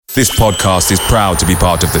This podcast is proud to be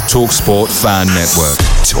part of the TalkSport Fan Network.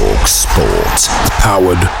 TalkSport.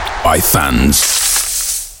 Powered by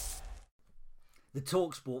fans. The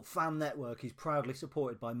TalkSport Fan Network is proudly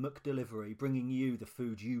supported by McDelivery, bringing you the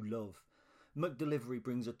food you love. McDelivery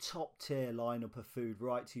brings a top-tier lineup of food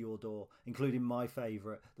right to your door, including my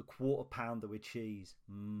favourite, the quarter pounder with cheese.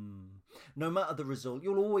 No matter the result,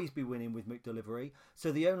 you'll always be winning with McDelivery,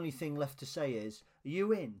 so the only thing left to say is, are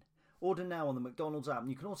you in? Order now on the McDonald's app, and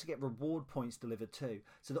you can also get reward points delivered too,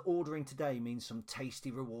 so that ordering today means some tasty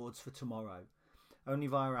rewards for tomorrow. Only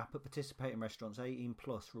via app at participating restaurants, 18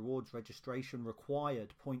 plus, rewards registration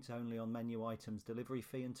required, points only on menu items, delivery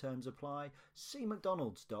fee and terms apply. See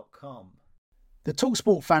mcdonalds.com. The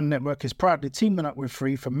TalkSport Fan Network is proudly teaming up with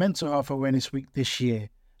Free for Mental Health Awareness Week this year.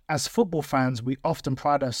 As football fans, we often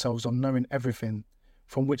pride ourselves on knowing everything,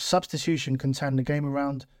 from which substitution can turn the game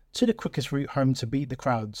around to the quickest route home to beat the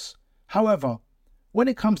crowds. However, when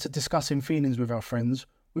it comes to discussing feelings with our friends,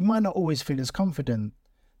 we might not always feel as confident.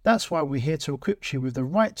 That's why we're here to equip you with the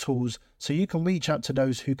right tools so you can reach out to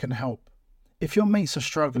those who can help. If your mates are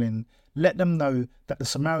struggling, let them know that the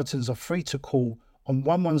Samaritans are free to call on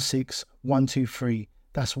 116 123.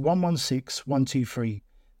 That's 116 123.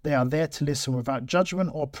 They are there to listen without judgment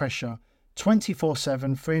or pressure,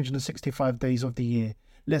 24/7, 365 days of the year.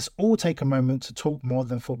 Let's all take a moment to talk more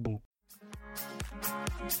than football.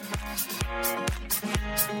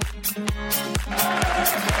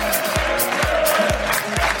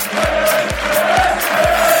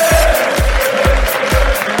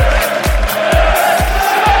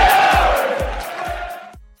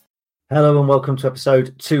 Hello and welcome to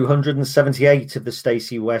episode 278 of the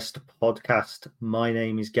Stacey West podcast. My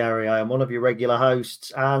name is Gary. I am one of your regular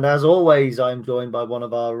hosts, and as always, I'm joined by one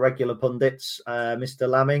of our regular pundits, Mr.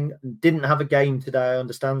 Lamming. Didn't have a game today, I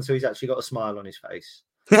understand, so he's actually got a smile on his face.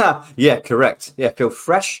 Yeah, correct. Yeah, feel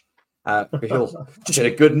fresh. Feel just in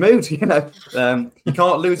a good mood. You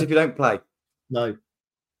can't lose if you don't play. No.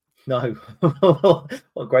 What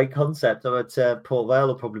a great concept. I bet Port Vale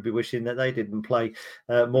will probably be wishing that they didn't play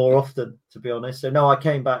more often, to be honest. So no, I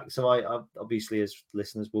came back. So I obviously, as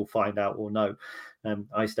listeners will find out or know,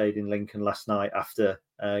 I stayed in Lincoln last night after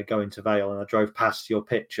going to Vale, and I drove past your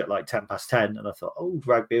pitch at like 10:10, and I thought, oh,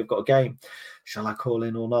 Rugby have got a game. Shall I call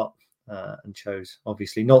in or not? And chose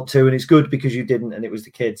obviously not to, and it's good because you didn't, and it was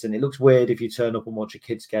the kids. And it looks weird if you turn up and watch a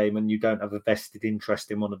kids game and you don't have a vested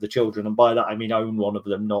interest in one of the children, and by that I mean own one of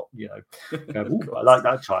them, not go, I like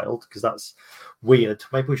that child, because that's weird.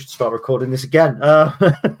 Maybe we should start recording this again.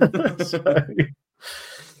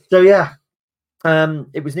 So yeah,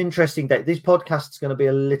 it was an interesting day. This podcast is going to be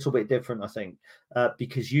a little bit different, I think,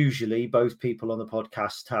 because usually both people on the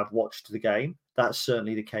podcast have watched the game. That's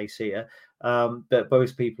certainly the case here. But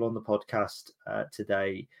both people on the podcast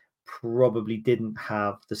today probably didn't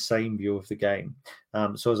have the same view of the game.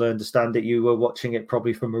 So as I understand it, you were watching it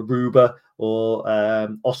probably from Aruba or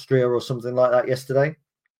Austria or something like that yesterday.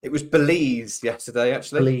 It was Belize yesterday,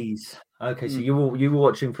 actually. Belize. Okay, so you were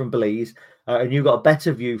watching from Belize, and you got a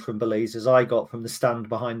better view from Belize as I got from the stand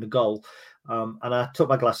behind the goal. And I took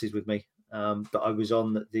my glasses with me, but I was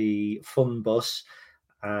on the fun bus.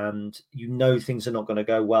 And things are not going to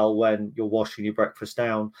go well when you're washing your breakfast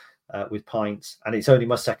down with pints. And it's only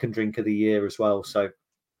my second drink of the year as well. So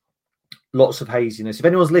lots of haziness. If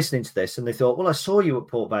anyone's listening to this and they thought, well, I saw you at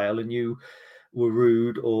Port Vale and you were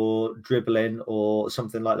rude or dribbling or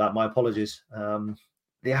something like that, my apologies.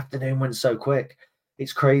 The afternoon went so quick.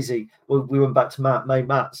 It's crazy. We went back to made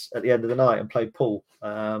mats at the end of the night and played pool.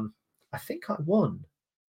 I think I won.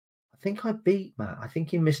 I think I beat Matt. I think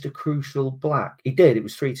he missed a crucial black. He did. It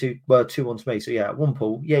was 3-2, 2-1 to me. So yeah, one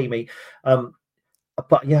pool. Yay me.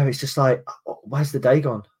 But yeah, it's just like, where's the day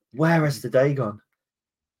gone? Where has the day gone?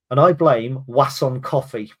 And I blame Wasson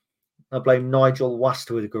Coffee. I blame Nigel Wass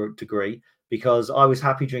to a degree, because I was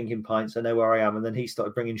happy drinking pints. I know where I am. And then he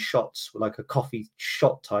started bringing shots, like a coffee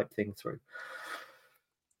shot type thing through.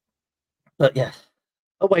 But yeah,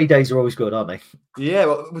 away days are always good, aren't they? Yeah,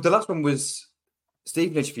 well, the last one was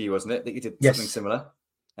Stevenage for you, wasn't it? That you did something similar.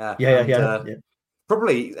 Yeah.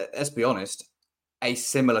 Probably, let's be honest, a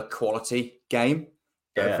similar quality game.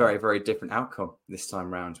 A very, very different outcome this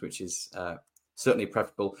time round, which is certainly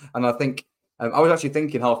preferable. And I think I was actually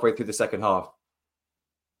thinking halfway through the second half,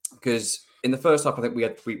 because in the first half, I think we're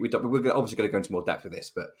obviously going to go into more depth with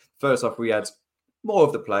this, but first half we had more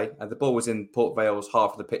of the play, and the ball was in Port Vale's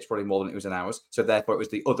half of the pitch, probably more than it was in ours. So therefore, it was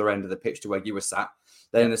the other end of the pitch to where you were sat.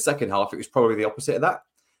 Then in the second half, it was probably the opposite of that.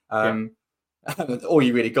 All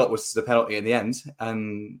you really got was the penalty in the end,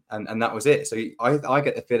 and that was it. So I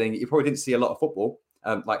get the feeling you probably didn't see a lot of football,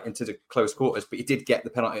 like into the close quarters, but he did get the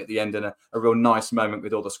penalty at the end and a real nice moment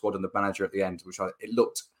with all the squad and the manager at the end, it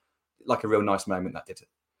looked like a real nice moment that did it.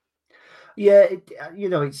 Yeah,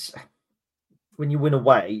 it's when you win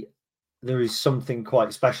away, there is something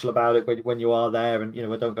quite special about it when you are there. And,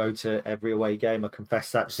 I don't go to every away game. I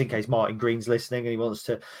confess that, just in case Martin Green's listening and he wants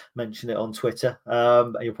to mention it on Twitter.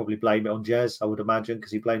 He'll probably blame it on Jez, I would imagine,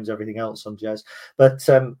 because he blames everything else on Jez. But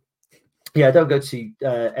I don't go to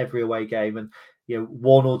every away game. And,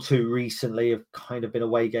 one or two recently have kind of been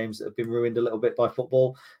away games that have been ruined a little bit by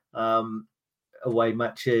football. Away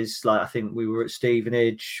matches, like I think we were at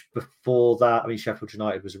Stevenage before that. I mean, Sheffield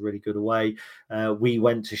United was a really good away. We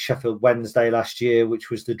went to Sheffield Wednesday last year, which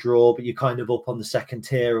was the draw, but you're kind of up on the second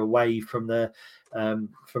tier away from the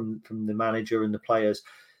from the manager and the players.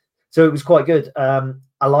 So it was quite good.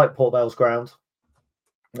 I like Port Vale's ground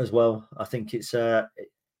as well. I think it's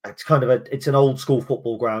kind of it's an old school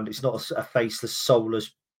football ground. It's not a faceless, soulless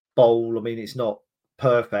bowl. I mean, it's not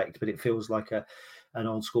perfect, but it feels like an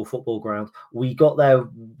old school football ground. We got there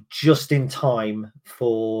just in time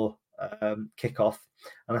for kickoff,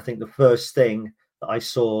 and I think the first thing that I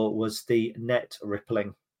saw was the net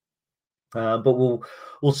rippling. But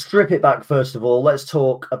we'll strip it back first of all. Let's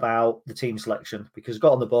talk about the team selection, because I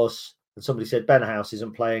got on the bus and somebody said Ben House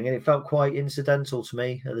isn't playing, and it felt quite incidental to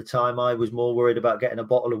me at the time. I was more worried about getting a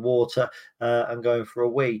bottle of water and going for a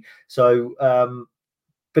wee. So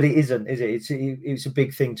but it isn't, is it? It's a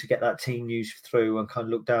big thing to get that team news through and kind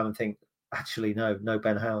of look down and think, actually, no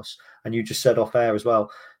Ben House. And you just said off air as well,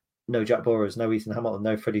 no Jack Borers, no Ethan Hamilton,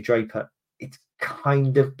 no Freddie Draper. It's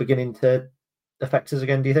kind of beginning to affect us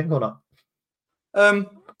again, do you think, or not?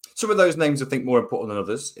 Some of those names I think more important than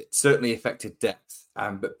others. It certainly affected depth.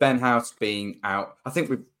 But Ben House being out, I think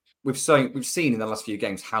we've seen in the last few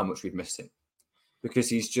games how much we've missed him, because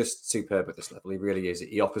he's just superb at this level. He really is.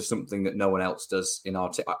 He offers something that no one else does in our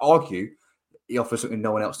team. I argue he offers something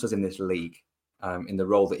no one else does in this league, in the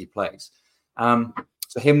role that he plays.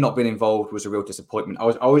 So him not being involved was a real disappointment. I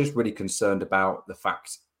was just really concerned about the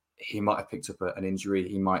fact he might have picked up an injury.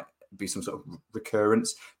 He might be some sort of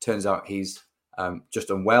recurrence. Turns out he's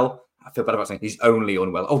just unwell. I feel bad about saying he's only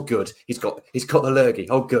unwell. Oh, good. He's got the lurgy.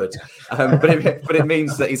 Oh, good. But it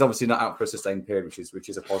means that he's obviously not out for a sustained period, which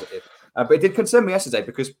is a positive. But it did concern me yesterday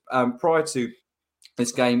because prior to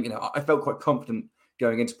this game, I felt quite confident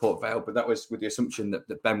going into Port Vale, but that was with the assumption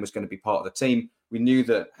that Ben was going to be part of the team. We knew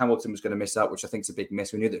that Hamilton was going to miss out, which I think is a big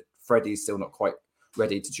miss. We knew that Freddie's still not quite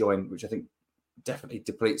ready to join, which I think definitely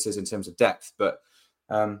depletes us in terms of depth. But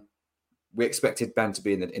we expected Ben to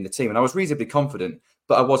be in the team, and I was reasonably confident.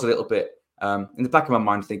 But I was a little bit in the back of my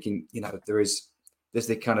mind thinking, there's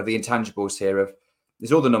the kind of the intangibles here of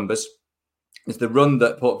there's all the numbers, there's the run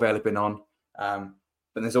that Port Vale have been on, but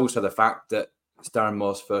there's also the fact that it's Darren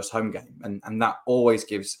Moore's first home game, and that always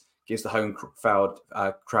gives the home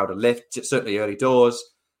crowd a lift, certainly early doors,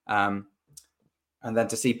 and then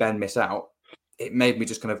to see Ben miss out, it made me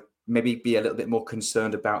just kind of maybe be a little bit more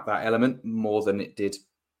concerned about that element more than it did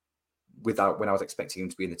when I was expecting him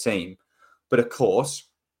to be in the team. But of course,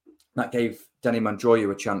 that gave Danny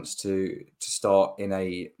Mandroyu a chance to start in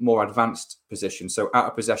a more advanced position. So out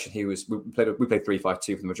of possession, we played 3-5-2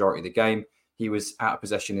 for the majority of the game. He was out of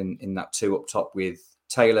possession in that two up top with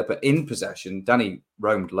Taylor, but in possession, Danny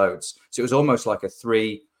roamed loads. So it was almost like a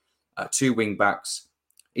two wing backs,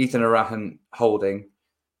 Ethan Arahan holding,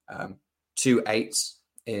 2 8s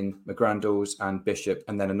in McGrandles and Bishop,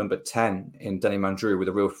 and then a number 10 in Danny Mandroyu with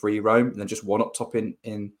a real free roam, and then just one up top in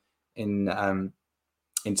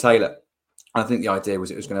Taylor. I think the idea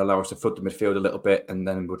was it was going to allow us to flood the midfield a little bit, and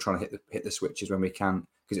then we're trying to hit the switches when we can,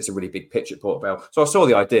 because it's a really big pitch at Port Vale. So I saw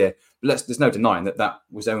the idea, but there's no denying that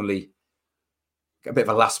was only a bit of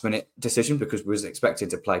a last minute decision, because we was expecting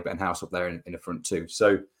to play Ben House up there in the front too.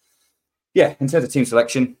 So yeah, in terms of team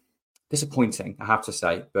selection, disappointing, I have to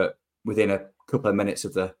say, but within a couple of minutes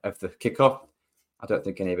of the kickoff, I don't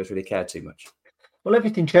think any of us really cared too much. Well,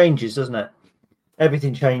 everything changes, doesn't it?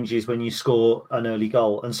 Everything changes when you score an early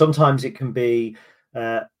goal. And sometimes it can be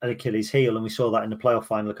an Achilles heel. And we saw that in the playoff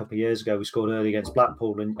final a couple of years ago. We scored early against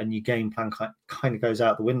Blackpool, and your game plan kind of goes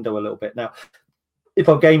out the window a little bit. Now, if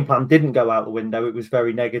our game plan didn't go out the window, it was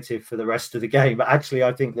very negative for the rest of the game. But actually,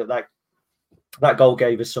 I think that goal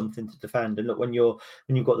gave us something to defend. And look, when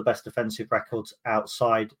you've got the best defensive records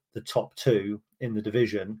outside the top two in the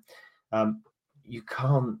division, you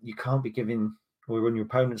can't be giving, or when your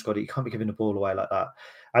opponent's got it, you can't be giving the ball away like that.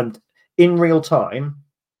 And in real time,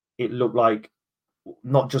 it looked like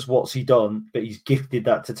not just what's he done, but he's gifted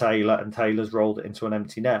that to Taylor, and Taylor's rolled it into an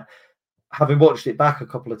empty net. Having watched it back a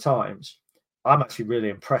couple of times, I'm actually really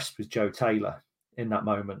impressed with Joe Taylor in that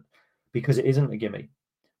moment, because it isn't a gimme.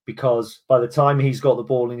 Because by the time he's got the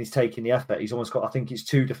ball and he's taking the effort, he's almost got, I think it's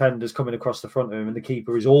 2 defenders coming across the front of him and the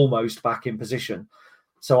keeper is almost back in position.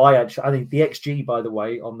 So I think the XG, by the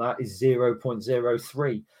way, on that is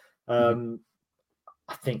 0.03.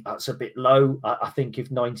 I think that's a bit low. I think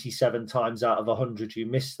if 97 times out of 100 you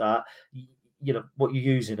miss that, you know, what you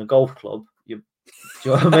use in a golf club, do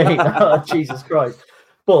you know what I mean? Oh, Jesus Christ.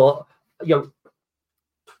 But, you know,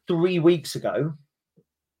 3 weeks ago,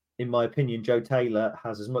 in my opinion, Joe Taylor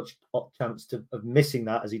has as much chance of missing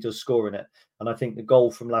that as he does scoring it. And I think the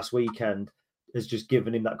goal from last weekend has just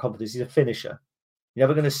given him that confidence. He's a finisher. You're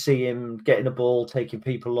never going to see him getting a ball, taking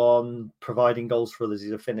people on, providing goals for others.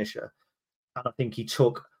 He's a finisher. And I think he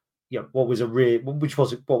took, you know, what was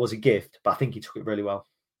a gift, but I think he took it really well.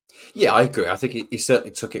 Yeah, I agree. I think he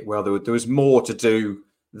certainly took it well. There was more to do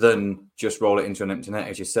than just roll it into an empty net,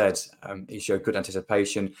 as you said. He showed good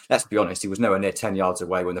anticipation. Let's be honest, he was nowhere near 10 yards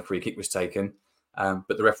away when the free kick was taken,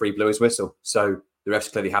 but the referee blew his whistle. So the ref's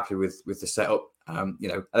clearly happy with the setup. You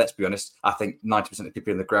know, let's be honest, I think 90% of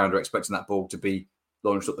people in the ground are expecting that ball to be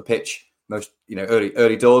launched up the pitch, most, you know,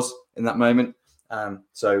 early doors in that moment.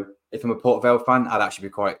 So if I'm a Port Vale fan, I'd actually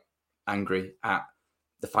be quite angry at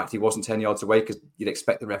the fact he wasn't 10 yards away, because you'd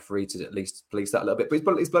expect the referee to at least police that a little bit.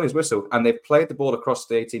 But he's blown his whistle, and they've played the ball across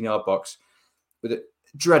the 18-yard box with a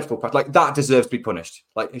dreadful pass. Like, that deserves to be punished.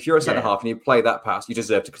 Like, if you're a centre-half and you play that pass, you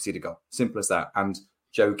deserve to concede a goal. Simple as that. And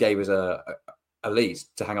Joe gave us a lead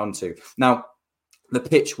to hang on to. Now, the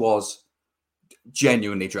pitch was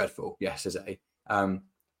genuinely dreadful yesterday.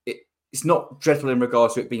 It's not dreadful in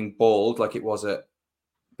regards to it being bald like it was at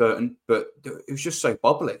Burton, but it was just so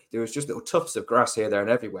bubbly. There was just little tufts of grass here, there, and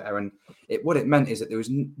everywhere. And what it meant is that there was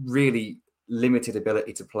really limited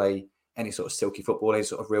ability to play any sort of silky football, any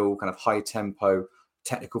sort of real kind of high tempo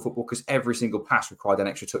technical football, because every single pass required an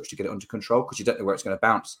extra touch to get it under control, because you don't know where it's going to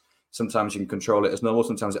bounce. Sometimes you can control it as normal,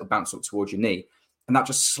 sometimes it'll bounce up towards your knee, and that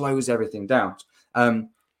just slows everything down.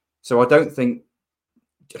 So I don't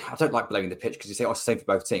like blaming the pitch, because you say, oh, it's the same for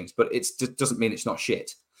both teams, but it just doesn't mean it's not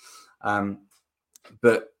shit.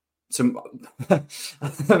 But so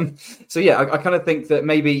yeah, I kind of think that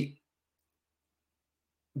maybe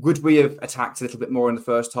would we have attacked a little bit more in the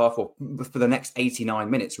first half, or for the next 89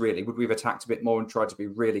 minutes, really? Would we have attacked a bit more and tried to be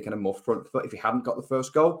really kind of more front foot if we hadn't got the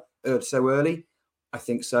first goal so early? I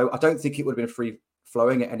think so. I don't think it would have been free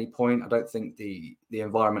flowing at any point. I don't think the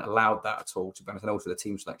environment allowed that at all, to be honest, and also the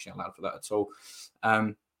team selection allowed for that at all.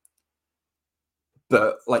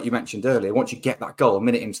 But like you mentioned earlier, once you get that goal a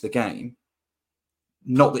minute into the game,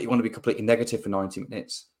 not that you want to be completely negative for 90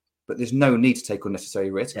 minutes, but there's no need to take unnecessary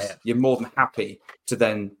risks. Yeah. You're more than happy to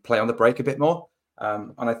then play on the break a bit more.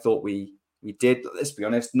 And I thought we did. Let's be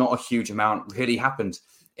honest, not a huge amount really happened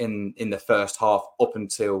in the first half up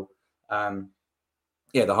until the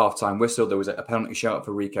halftime whistle. There was a penalty shout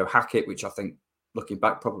for Rico Hackett, which I think, looking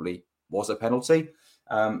back, probably was a penalty.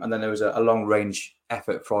 And then there was a long range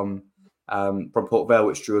effort from Port Vale,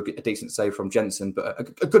 which drew a decent save from Jensen, but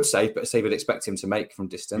a good save, but a save I'd expect him to make from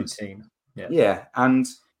distance. Yeah, and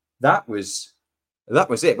that was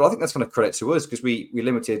it. But I think that's kind of credit to us, because we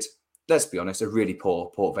limited, let's be honest, a really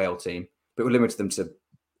poor Port Vale team, but we limited them to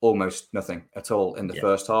almost nothing at all in the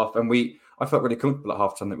first half. And I felt really comfortable at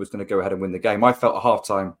halftime that it was going to go ahead and win the game. I felt at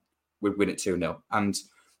halftime we'd win it 2-0. And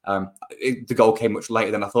the goal came much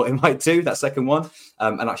later than I thought it might do, that second one.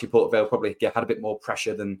 And actually Port Vale probably had a bit more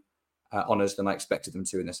pressure on us than I expected them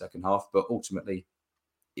to in the second half. But ultimately,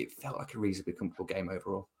 it felt like a reasonably comfortable game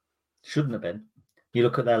overall. Shouldn't have been. You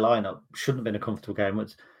look at their lineup, shouldn't have been a comfortable game. It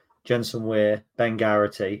was Jensen Weir, Ben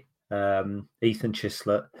Garrity, Ethan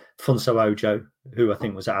Chislett, Funso Ojo, who I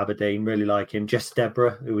think was at Aberdeen, really like him. Jess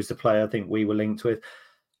Deborah, who was the player I think we were linked with.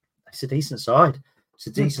 It's a decent side. It's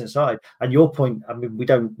a decent side. And your point, I mean, we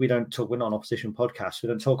don't talk, we're not an opposition podcast, we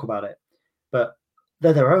don't talk about it, but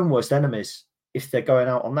they're their own worst enemies if they're going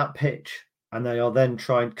out on that pitch and they are then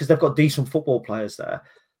trying, because they've got decent football players there.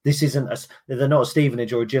 This isn't they're not a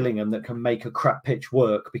Stevenage or a Gillingham that can make a crap pitch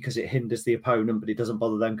work because it hinders the opponent, but it doesn't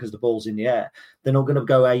bother them because the ball's in the air. They're not going to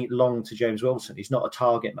go 8 long to James Wilson. He's not a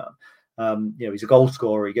target man. He's a goal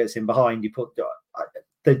scorer. He gets in behind.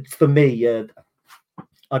 For me,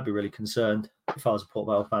 I'd be really concerned if I was a Port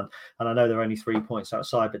Vale fan. And I know they're only 3 points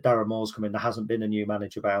outside, but Darren Moore's come in. There hasn't been a new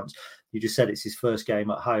manager bounce. You just said it's his first game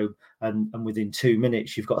at home, and within 2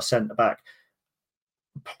 minutes, you've got a centre-back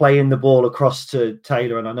playing the ball across to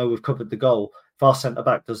Taylor, and I know we've covered the goal. If our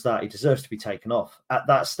centre-back does that, he deserves to be taken off at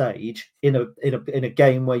that stage in a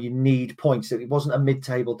game where you need points. It wasn't a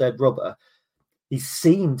mid-table dead rubber. He's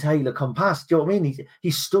seen Taylor come past. Do you know what I mean?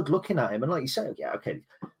 He stood looking at him, and like you said, yeah, okay,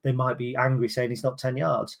 they might be angry saying he's not 10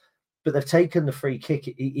 yards. but they've taken the free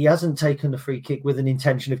kick. He hasn't taken the free kick with an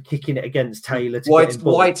intention of kicking it against Taylor.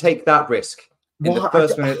 Why take that risk in the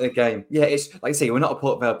first minute of the game? Yeah, it's like I say, we're not a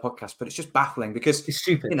Port Vale podcast, but it's just baffling because it's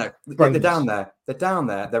stupid. You know, they're down there. They're down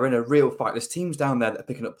there. They're in a real fight. There's teams down there that are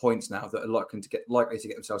picking up points now that are likely to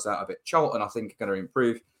get themselves out of it. Charlton, I think, are going to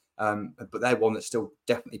improve, but they're one that's still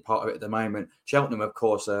definitely part of it at the moment. Cheltenham, of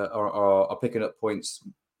course, are picking up points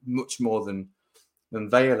much more than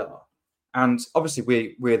Vale are, and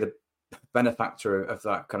obviously we're the benefactor of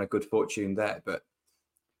that kind of good fortune there. But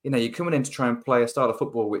you know, you're coming in to try and play a style of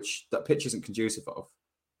football which that pitch isn't conducive of.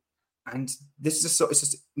 And this is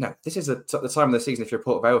the time of the season, if you're a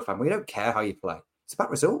Port Vale fan, we don't care how you play. It's about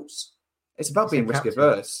results. It's about being risk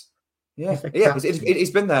averse. Yeah.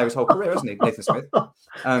 He's been there his whole career, hasn't he, Nathan Smith?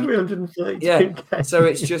 330. Yeah. So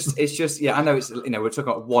it's just yeah. I know it's, you know, we're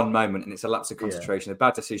talking about one moment and it's a lapse of concentration, a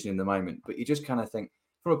bad decision in the moment. But you just kind of think,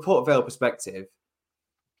 from a Port Vale perspective,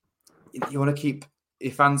 you want to keep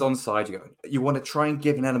your fans on side. You want to try and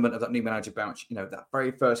give an element of that new manager bounce. You know, that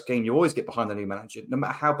very first game, you always get behind the new manager, no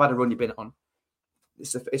matter how bad a run you've been on.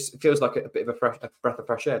 It feels like a bit of a breath of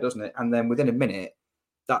fresh air, doesn't it? And then within a minute,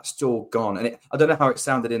 that's all gone. And I don't know how it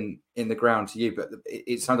sounded in the ground to you, but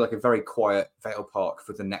it sounded like a very quiet Vale Park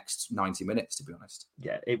for the next 90 minutes, to be honest.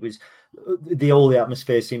 Yeah, it was all the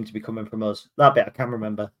atmosphere seemed to be coming from us. That bit I can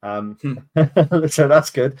remember. So that's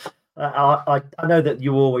good. I know that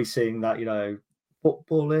you're always seeing that, you know,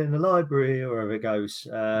 football in the library or wherever it goes.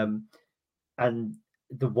 And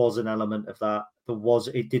there was an element of that.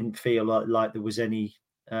 It didn't feel like there was any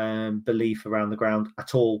belief around the ground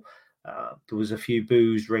at all. There was a few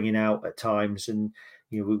boos ringing out at times, and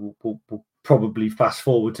you know we'll probably fast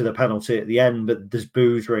forward to the penalty at the end, but there's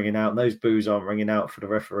boos ringing out, and those boos aren't ringing out for the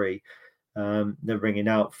referee. They're ringing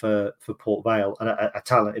out for Port Vale and a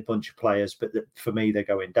talented bunch of players, but for me they're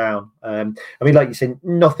going down. I mean, like you said,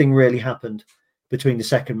 nothing really happened between the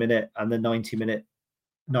second minute and the 90 minute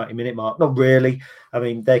mark. Not really. I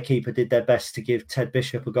mean, their keeper did their best to give Ted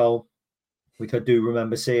Bishop a goal, which I do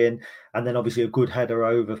remember seeing, and then obviously a good header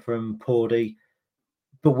over from Pordy.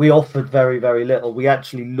 But we offered very, very little. We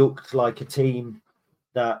actually looked like a team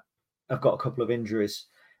that have got a couple of injuries.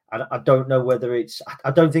 And I don't know whether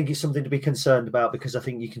I don't think it's something to be concerned about, because I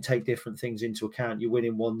think you can take different things into account. You're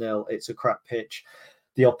winning 1-0. It's a crap pitch.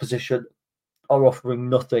 The opposition are offering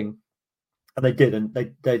nothing. And they didn't.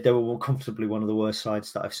 They were comfortably one of the worst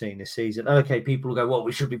sides that I've seen this season. And okay, people will go, well,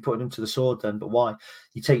 we should be putting them to the sword then. But why?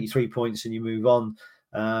 You take your 3 points and you move on.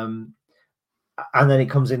 And then it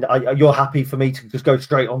comes in. You're happy for me to just go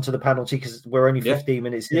straight onto the penalty because we're only 15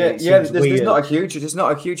 minutes in. There's not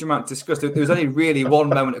a huge amount to discuss. There was only really one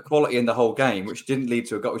moment of quality in the whole game, which didn't lead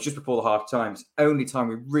to a goal. It was just before the half time. It's the only time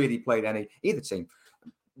we really played either team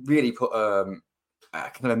really put a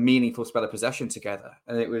kind of meaningful spell of possession together,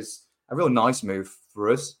 and it was a real nice move for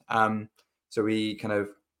us. So we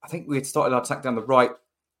I think we had started our attack down the right,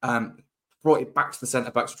 brought it back to the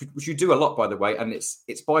centre backs, which you do a lot, by the way, and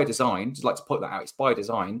it's by design. I'd like to point that out. It's by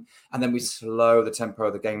design, and then we slow the tempo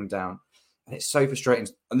of the game down, and it's so frustrating.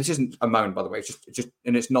 And this isn't a moan, by the way. It's just,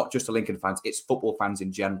 and it's not just the Lincoln fans. It's football fans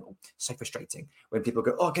in general. It's so frustrating when people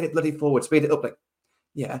go, "Oh, get it bloody forward, speed it up." Like,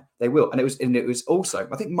 yeah, they will. And it was also,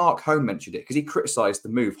 I think Mark Home mentioned it because he criticised the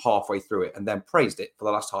move halfway through it and then praised it for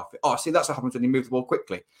the last half of it. Oh, see, that's what happens when you move the ball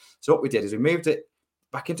quickly. So what we did is we moved it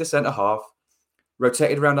back into centre half,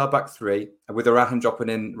 rotated around our back three, and with Arahan dropping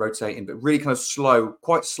in, rotating, but really kind of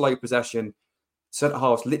quite slow possession. Centre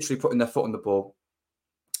halves literally putting their foot on the ball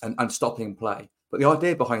and stopping play. But the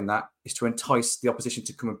idea behind that is to entice the opposition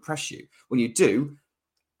to come and press you. When you do,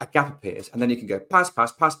 a gap appears, and then you can go pass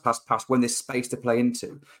when there's space to play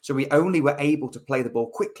into. So we only were able to play the ball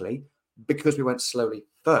quickly because we went slowly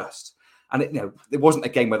first. And it wasn't a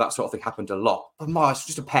game where that sort of thing happened a lot. But it's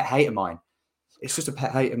just a pet hate of mine. It's just a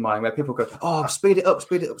pet hate of mine where people go, oh, speed it up.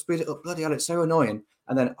 Bloody hell, it's so annoying.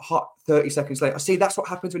 And then 30 seconds later, see, that's what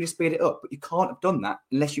happens when you speed it up. But you can't have done that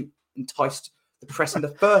unless you enticed the press in the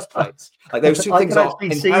first place. Like those two things are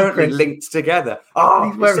inherently linked together. Oh,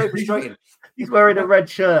 it's so frustrating. He's wearing a red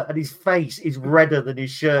shirt and his face is redder than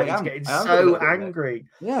his shirt. He's getting so angry.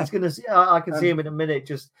 Yeah, I can see him in a minute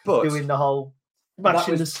just doing the whole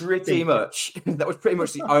smashing the pretty much. That was pretty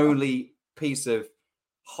much the only piece of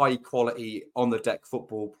high quality on the deck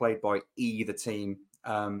football played by either team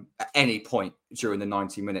at any point during the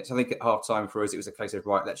 90 minutes. I think at half time for us, it was a case of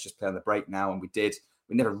right, let's just play on the break now, and we did.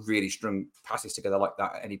 We never really strung passes together like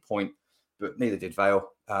that at any point, but neither did Vale.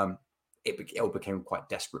 It all became quite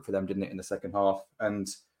desperate for them, didn't it, in the second half? And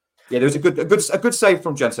yeah, there was a good save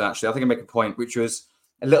from Jensen, actually. I think I make a point, which was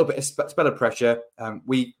a little bit of spell of pressure. A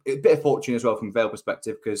bit of fortune as well from Vale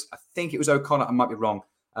perspective, because I think it was O'Connor, I might be wrong,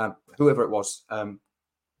 whoever it was,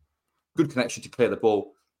 good connection to clear the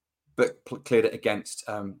ball, but cleared it against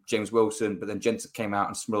James Wilson. But then Jensen came out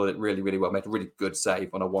and smelled it really, really well, made a really good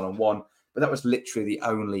save on a one-on-one. But that was literally the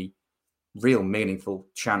only real meaningful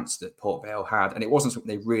chance that Port Vale had. And it wasn't something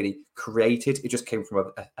they really created. It just came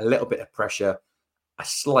from a little bit of pressure, a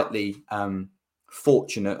slightly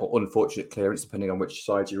fortunate or unfortunate clearance, depending on which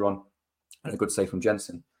side you're on, and a good save from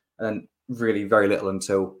Jensen. And then really very little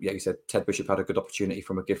until, you said Ted Bishop had a good opportunity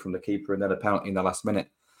from a gift from the keeper and then a penalty in the last minute.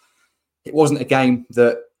 It wasn't a game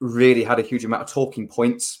that really had a huge amount of talking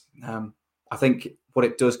points. I think what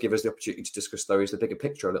it does give us the opportunity to discuss, though, is the bigger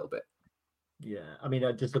picture a little bit. Yeah, I mean,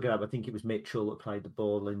 just looking at it, I think it was Mitchell that played the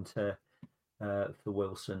ball into for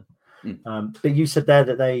Wilson. But you said there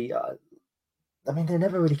that they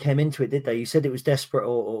never really came into it, did they? You said it was desperate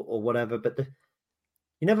or whatever, but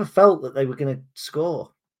you never felt that they were going to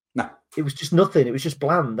score. No. It was just nothing. It was just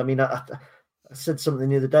bland. I mean, I said something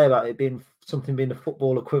the other day about it being a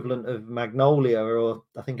football equivalent of Magnolia, or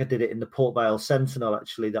I think I did it in the Port Vale Sentinel,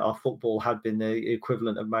 actually, that our football had been the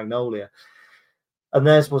equivalent of Magnolia. And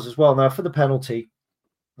theirs was as well. Now, for the penalty,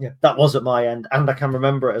 that was at my end, and I can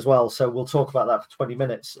remember it as well. So we'll talk about that for 20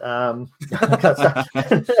 minutes. I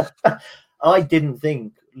didn't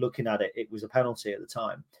think, looking at it, it was a penalty at the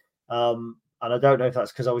time. And I don't know if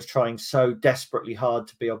that's because I was trying so desperately hard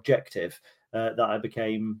to be objective that I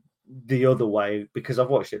became the other way, because I've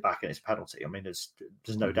watched it back and it's a penalty. I mean, there's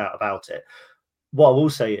no doubt about it. What I will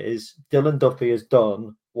say is Dylan Duffy has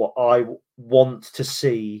done what I want to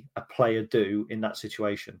see a player do in that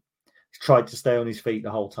situation. He's tried to stay on his feet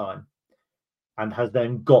the whole time and has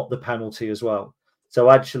then got the penalty as well. So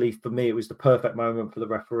actually, for me, it was the perfect moment for the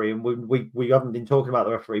referee. And we haven't been talking about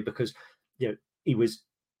the referee because he was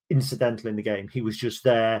incidental in the game. He was just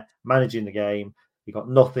there managing the game. He got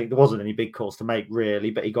nothing. There wasn't any big calls to make,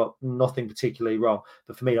 really, but he got nothing particularly wrong.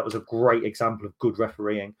 But for me, that was a great example of good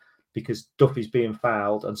refereeing, because Duffy's being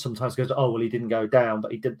fouled and sometimes goes, oh, well, he didn't go down,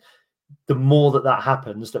 but he did. The more that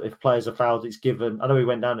happens, that if players are fouled, it's given. I know he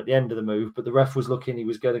went down at the end of the move, but the ref was looking, he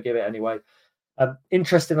was going to give it anyway.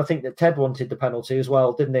 Interesting, I think that Ted wanted the penalty as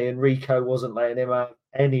well, didn't he? And Rico wasn't letting him have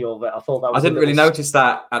any of it. I thought that was. I didn't really notice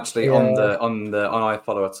that actually on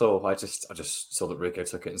iFollow at all. I just saw that Rico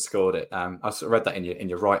took it and scored it. I sort of read that in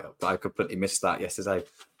your write up, but I completely missed that yesterday.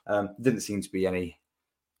 Didn't seem to be any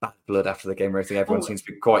bad blood after the game or anything. Everyone seems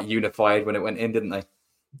to be quite unified when it went in, didn't they?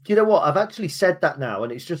 Do you know what? I've actually said that now,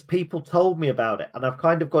 and it's just people told me about it, and I've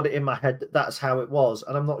kind of got it in my head that that's how it was,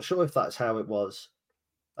 and I'm not sure if that's how it was.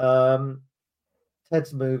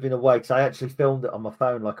 Ted's moving away because I actually filmed it on my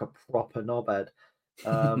phone like a proper knobhead.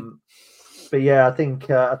 But yeah, I think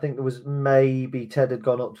there was maybe Ted had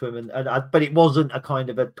gone up to him, but it wasn't a kind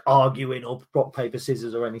of a arguing or rock paper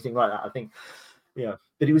scissors or anything like that. I think, but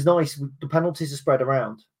it was nice. The penalties are spread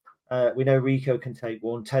around. We know Rico can take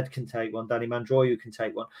one, Ted can take one, Danny Mandroyu can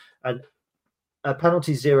take one, and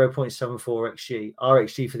penalty 0.74 XG. Our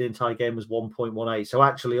XG for the entire game was 1.18. So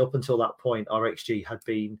actually, up until that point, our XG had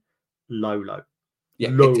been low. Yeah,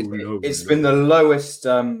 low. It's been the lowest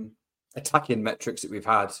attacking metrics that we've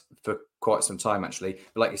had for quite some time, actually.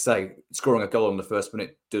 But like you say, scoring a goal in the first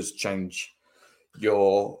minute does change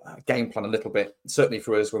your game plan a little bit. Certainly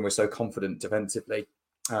for us when we're so confident defensively.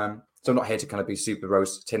 So I'm not here to kind of be super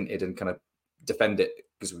rose tinted and kind of defend it,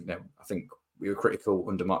 because I think we were critical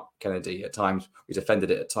under Mark Kennedy at times. We defended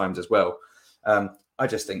it at times as well. I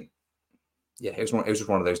just think, it was just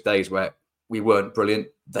one of those days where we weren't brilliant.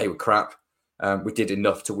 They were crap. We did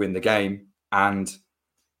enough to win the game, and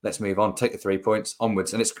let's move on, take the 3 points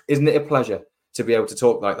onwards. And isn't it a pleasure to be able to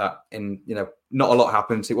talk like that? And not a lot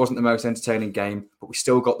happened. It wasn't the most entertaining game, but we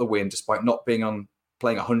still got the win despite not being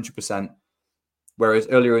playing 100%. Whereas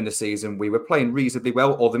earlier in the season, we were playing reasonably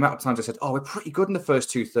well. Or the amount of times I said, we're pretty good in the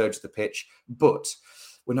first 2/3 of the pitch, but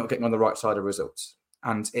we're not getting on the right side of results.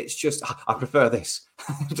 And it's just, I prefer this.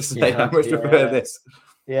 Just say, I much prefer this.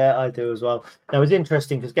 Yeah, I do as well. Now, it was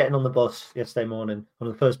interesting because getting on the bus yesterday morning, one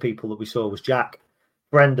of the first people that we saw was Jack,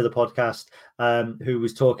 friend of the podcast, who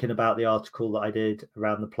was talking about the article that I did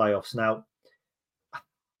around the playoffs. Now,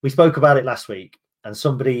 we spoke about it last week, and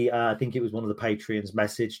somebody, I think it was one of the Patreons,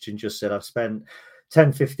 messaged and just said, I've spent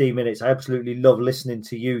 10, 15 minutes. I absolutely love listening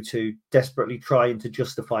to you two desperately trying to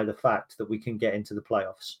justify the fact that we can get into the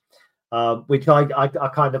playoffs. Which I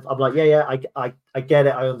kind of, I'm like, I get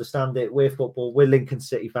it. I understand it. We're football. We're Lincoln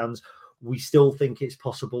City fans. We still think it's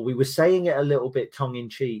possible. We were saying it a little bit tongue in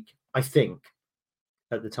cheek, I think,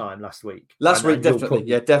 at the time last week. Last week, definitely.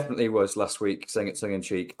 Yeah, definitely was last week saying it tongue in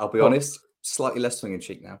cheek. I'll be honest, slightly less tongue in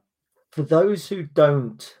cheek now. For those who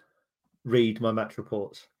don't read my match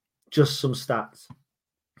reports, just some stats,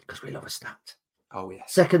 because we love a stat. Oh,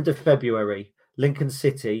 yes. 2nd of February, Lincoln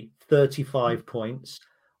City, 35 points.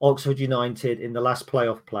 Oxford United in the last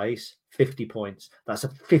playoff place, 50 points. That's a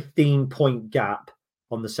 15-point gap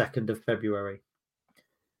on the 2nd of February.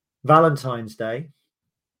 Valentine's Day,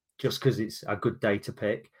 just because it's a good day to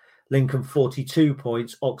pick, Lincoln 42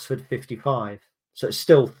 points, Oxford 55. So it's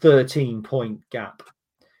still 13-point gap.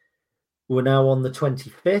 We're now on the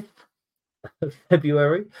 25th of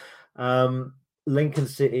February. Lincoln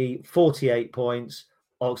City, 48 points,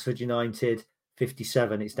 Oxford United,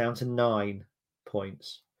 57. It's down to 9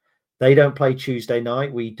 points. They don't play Tuesday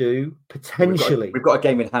night. We do. Potentially. We've got a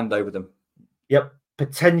game in hand over them. Yep.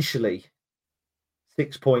 Potentially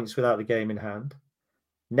 6 points without the game in hand.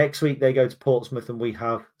 Next week, they go to Portsmouth and we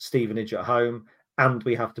have Stevenage at home and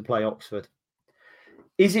we have to play Oxford.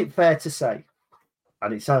 Is it fair to say,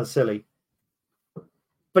 and it sounds silly,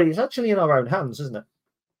 but it's actually in our own hands, isn't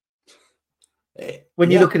it? When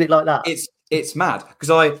you look at it like that. It's mad because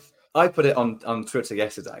I put it on Twitter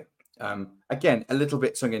yesterday. Again, a little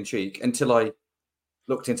bit tongue-in-cheek until I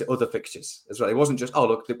looked into other fixtures as well. It wasn't just,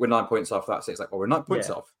 look, we're 9 points off. That's it. It's like, we're 9 points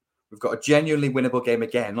off. We've got a genuinely winnable game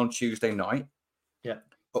again on Tuesday night. Yeah.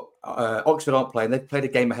 Oxford aren't playing. They've played a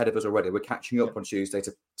game ahead of us already. We're catching up on Tuesday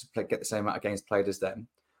to get the same amount of games played as them.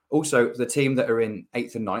 Also, the team that are in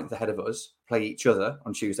 8th and 9th ahead of us play each other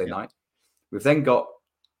on Tuesday night. We've then got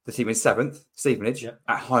the team in 7th, Stevenage,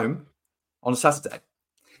 at home on Saturday.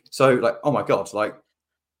 So, like, oh my God, like,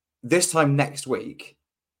 this time next week,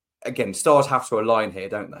 again, stars have to align here,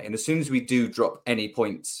 don't they? And as soon as we do drop any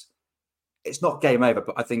points, it's not game over,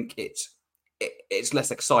 but I think it's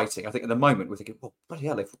less exciting. I think at the moment we're thinking, well, bloody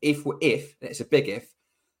hell, if it's a big if,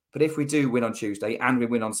 but if we do win on Tuesday and we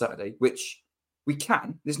win on Saturday, which we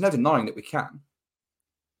can, there's no denying that we can.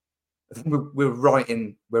 I think we're right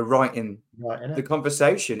in the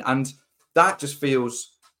conversation, and that just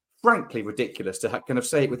feels frankly ridiculous to kind of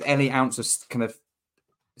say it with any ounce of kind of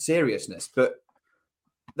seriousness, but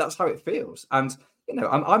that's how it feels. And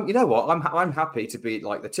I'm happy to be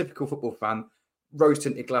like the typical football fan, rose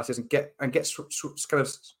tinted glasses, and get kind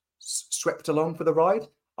of swept along for the ride.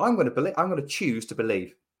 I'm going to choose to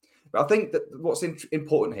believe. But I think that what's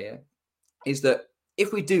important here is that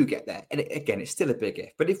if we do get there, and again, it's still a big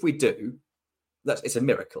if, but if we do, it's a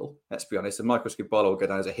miracle. Let's be honest. And Michael Skubala will go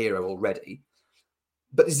down as a hero already.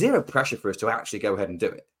 But there's zero pressure for us to actually go ahead and do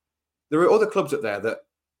it. There are other clubs up there that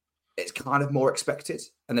it's kind of more expected,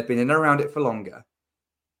 and they've been in and around it for longer.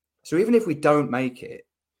 So even if we don't make it,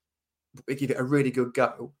 we give it a really good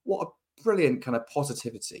go. What a brilliant kind of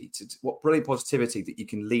positivity that you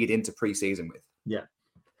can lead into pre-season with. Yeah.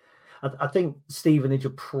 I think Stevenage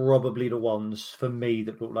are probably the ones for me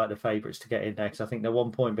that look like the favourites to get in next. I think they're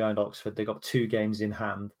 1 point behind Oxford. They've got 2 games in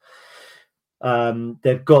hand.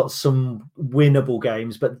 They've got some winnable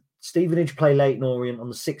games, but Stevenage play Leyton Orient on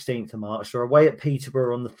the 16th of March. They're away at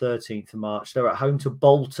Peterborough on the 13th of March. They're at home to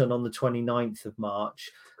Bolton on the 29th of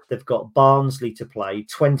March. They've got Barnsley to play,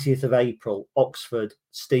 20th of April, Oxford,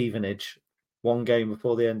 Stevenage, 1 game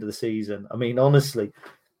before the end of the season. I mean, honestly,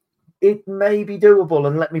 it may be doable.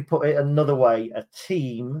 And let me put it another way.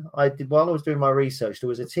 While I was doing my research, there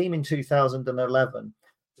was a team in 2011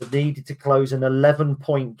 that needed to close an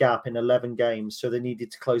 11-point gap in 11 games. So they needed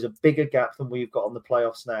to close a bigger gap than we've got on the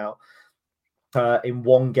playoffs now in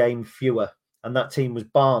 1 game fewer. And that team was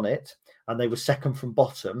Barnet, and they were second from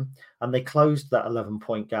bottom, and they closed that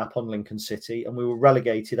 11-point gap on Lincoln City, and we were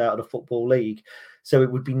relegated out of the Football League. So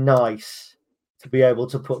it would be nice to be able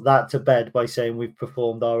to put that to bed by saying we've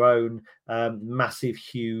performed our own massive,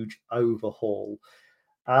 huge overhaul.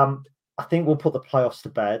 I think we'll put the playoffs to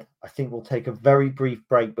bed. I think we'll take a very brief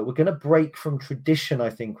break, but we're going to break from tradition,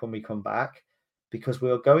 I think, when we come back, because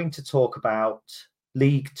we are going to talk about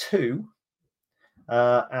League Two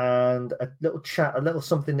and a little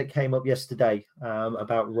something that came up yesterday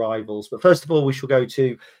about rivals. But first of all, we shall go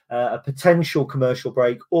to a potential commercial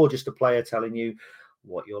break or just a player telling you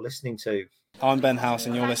what you're listening to. I'm Ben House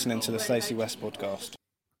and you're listening to the Stacey West podcast.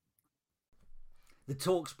 The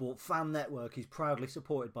TalkSport Fan Network is proudly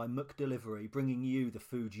supported by McDelivery, bringing you the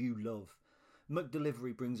food you love.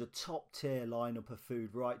 McDelivery brings a top-tier lineup of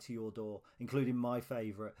food right to your door, including my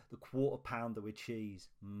favourite, the Quarter Pounder with cheese.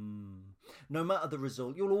 No matter the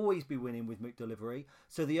result, you'll always be winning with McDelivery,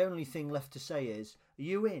 so the only thing left to say is, are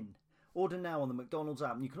you in? Order now on the McDonald's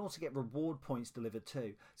app, and you can also get reward points delivered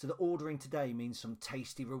too, so that ordering today means some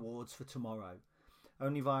tasty rewards for tomorrow.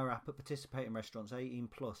 Only via app at participating restaurants. 18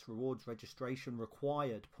 plus. Rewards registration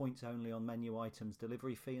required. Points only on menu items.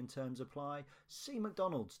 Delivery fee and terms apply. See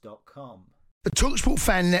mcdonalds.com. The TalkSport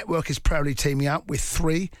Fan Network is proudly teaming up with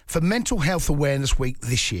 3 for Mental Health Awareness Week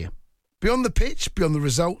this year. Beyond the pitch, beyond the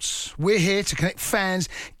results, we're here to connect fans,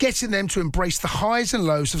 getting them to embrace the highs and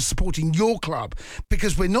lows of supporting your club,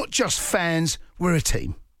 because we're not just fans, we're a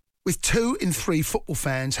team. With 2 in 3 football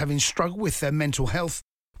fans having struggled with their mental health,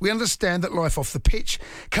 we understand that life off the pitch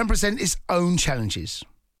can present its own challenges.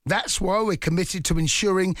 That's why we're committed to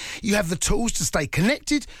ensuring you have the tools to stay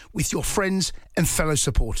connected with your friends and fellow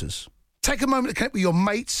supporters. Take a moment to connect with your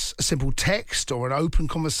mates. A simple text or an open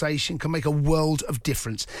conversation can make a world of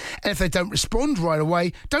difference. And if they don't respond right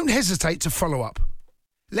away, don't hesitate to follow up.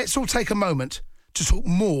 Let's all take a moment to talk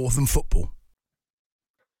more than football.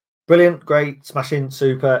 Brilliant, great, smashing,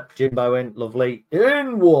 super, Jim Bowen, lovely,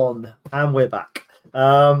 in one, and we're back. I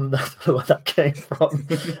don't know where that came from.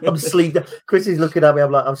 I'm sleep. Chris is looking at me.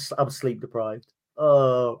 I'm sleep deprived.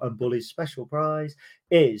 Oh, and Bully's special prize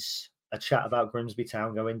is a chat about Grimsby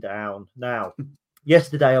Town going down. Now,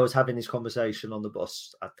 yesterday I was having this conversation on the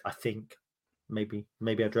bus. I think maybe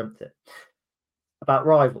I dreamt it about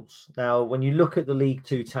rivals. Now, when you look at the League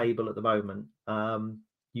Two table at the moment,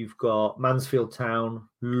 you've got Mansfield Town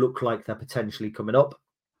look like they're potentially coming up.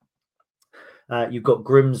 You've got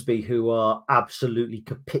Grimsby, who are absolutely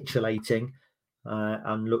capitulating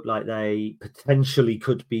and look like they potentially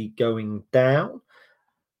could be going down.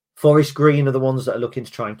 Forest Green are the ones that are looking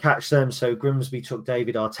to try and catch them. So Grimsby took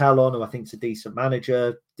David Artell on, who I think is a decent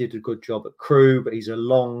manager, did a good job at Crewe, but he's a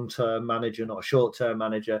long-term manager, not a short-term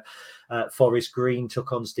manager. Forest Green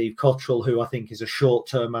took on Steve Cottrell, who I think is a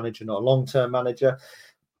short-term manager, not a long-term manager.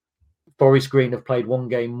 Forest Green have played 1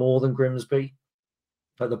 game more than Grimsby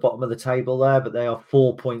at the bottom of the table there, but they are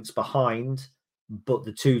 4 points behind. But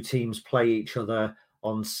the 2 teams play each other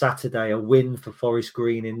on Saturday. A win for Forest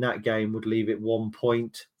Green in that game would leave it 1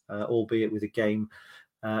 point. Albeit with a game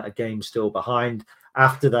still behind.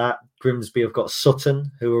 After that, Grimsby have got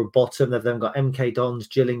Sutton, who are bottom. They've then got MK Dons,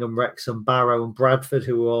 Gillingham, Wrexham, Barrow and Bradford,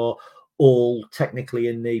 who are all technically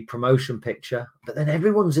in the promotion picture. But then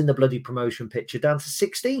everyone's in the bloody promotion picture down to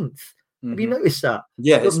 16th. Have you noticed that?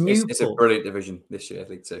 Yeah, it's a brilliant division this year,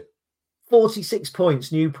 League Two. 46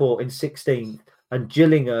 points, Newport in 16th. And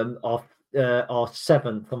Gillingham are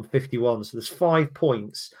 7th on 51. So there's 5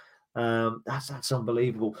 points. That's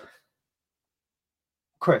unbelievable.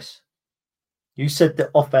 Chris, you said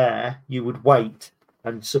that off air you would wait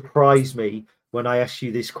and surprise me when I ask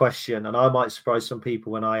you this question, and I might surprise some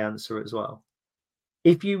people when I answer it as well.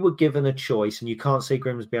 If you were given a choice, and you can't say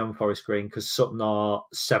Grimsby and Forest Green because Sutton are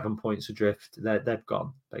 7 points adrift, they've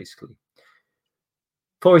gone basically.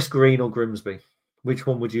 Forest Green or Grimsby, which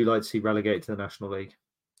one would you like to see relegated to the National League?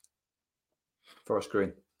 Forest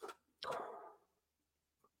Green.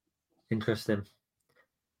 Interesting.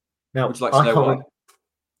 Now, would you like to know why?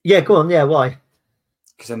 Yeah, go on. Yeah, why?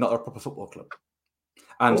 Because they're not a proper football club.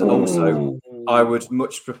 And also, I would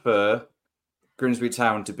much prefer Grimsby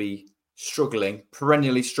Town to be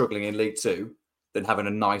perennially struggling in League Two, than having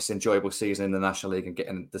a nice, enjoyable season in the National League and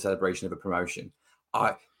getting the celebration of a promotion.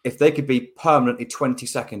 If they could be permanently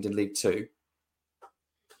 22nd in League Two,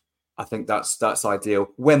 I think that's ideal.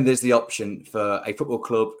 When there's the option for a football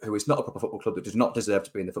club who is not a proper football club, that does not deserve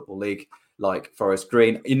to be in the Football League, like Forest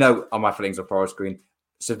Green. You know, on my feelings on Forest Green,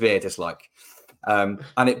 severe dislike. And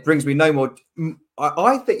it brings me no more.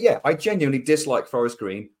 I genuinely dislike Forest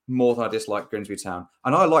Green more than I dislike Grimsby Town.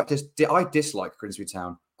 And I dislike Grimsby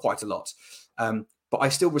Town quite a lot. But I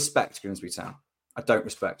still respect Grimsby Town. I don't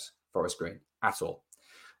respect Forest Green at all.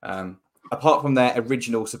 Apart from their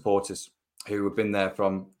original supporters, who have been there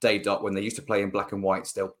from day dot when they used to play in black and white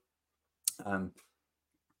still.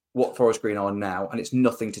 What Forest Green are now, and it's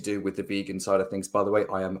nothing to do with the vegan side of things, by the way.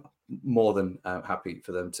 I am more than happy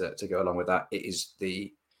for them to go along with that. It is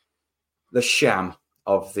the sham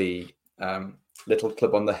of the little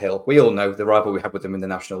club on the hill. We all know the rivalry we had with them in the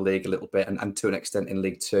National League a little bit, and to an extent in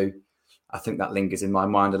League Two. I think that lingers in my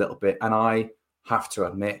mind a little bit, and I have to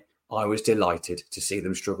admit, I was delighted to see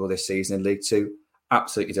them struggle this season in League Two.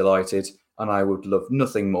 Absolutely delighted. And I would love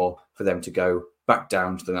nothing more for them to go back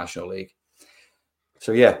down to the National League.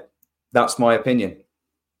 So, yeah, that's my opinion.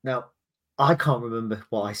 Now, I can't remember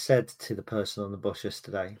what I said to the person on the bus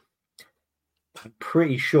yesterday. I'm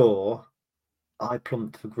pretty sure I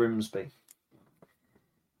plumped for Grimsby.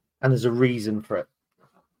 And there's a reason for it.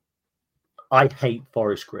 I hate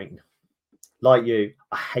Forest Green. Like you,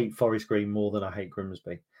 I hate Forest Green more than I hate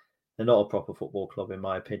Grimsby. They're not a proper football club, in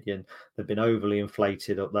my opinion. They've been overly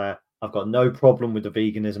inflated up there. I've got no problem with the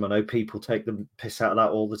veganism. I know people take the piss out of that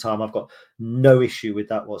all the time. I've got no issue with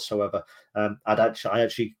that whatsoever. I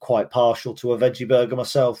actually quite partial to a veggie burger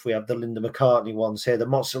myself. We have the Linda McCartney ones here, the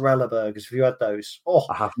mozzarella burgers. Have you had those? Oh,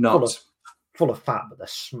 I have not. Full of fat, but they're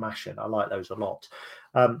smashing. I like those a lot.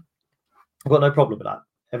 I've got no problem with that.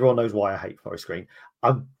 Everyone knows why I hate Forest Green.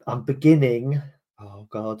 I'm beginning. Oh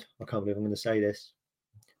God, I can't believe I'm going to say this.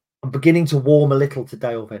 I'm beginning to warm a little to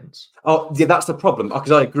Dale Vince. Oh, yeah, that's the problem,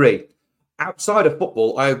 because I agree. Outside of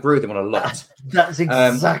football, I agree with him on a lot. That's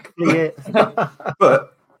exactly it.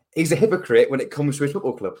 But he's a hypocrite when it comes to his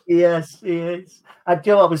football club. Yes, he is. And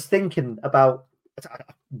Joe, I was thinking about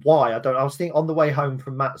why. I was thinking on the way home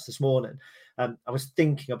from Matt's this morning, and I was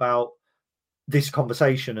thinking about this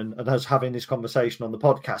conversation and us having this conversation on the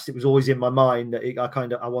podcast. It was always in my mind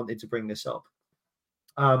that I wanted to bring this up.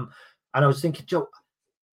 And I was thinking, Joe,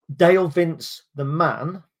 Dale Vince, the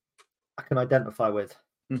man, I can identify with.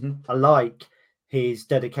 Mm-hmm. I like his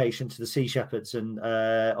dedication to the Sea Shepherds and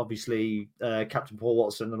obviously Captain Paul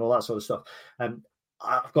Watson and all that sort of stuff.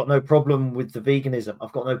 I've got no problem with the veganism.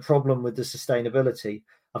 I've got no problem with the sustainability.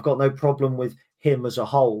 I've got no problem with him as a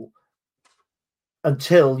whole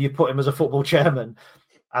until you put him as a football chairman.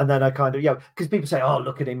 And then I kind of, because people say, oh,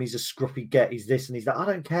 look at him, he's a scruffy get, he's this and he's that. I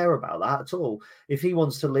don't care about that at all. If he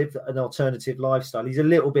wants to live an alternative lifestyle, he's a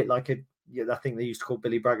little bit like I think they used to call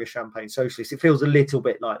Billy Bragg a champagne socialist. It feels a little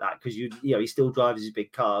bit like that because he still drives his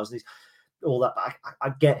big cars and he's all that. But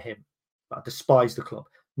I get him, but I despise the club.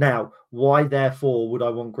 Now, why therefore would I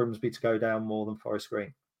want Grimsby to go down more than Forest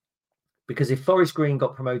Green? Because if Forest Green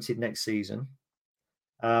got promoted next season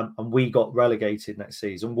and we got relegated next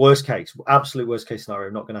season, absolute worst case scenario,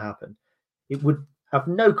 not going to happen. It would have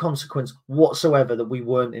no consequence whatsoever that we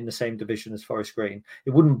weren't in the same division as Forest Green.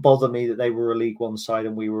 It wouldn't bother me that they were a League One side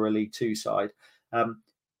and we were a League Two side. I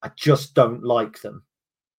just don't like them,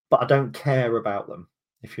 but I don't care about them,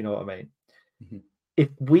 if you know what I mean. Mm-hmm. If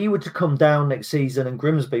we were to come down next season and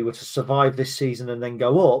Grimsby were to survive this season and then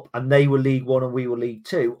go up and they were League One and we were League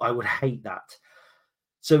Two, I would hate that.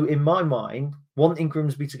 So in my mind, wanting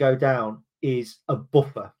Grimsby to go down is a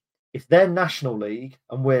buffer. If they're National League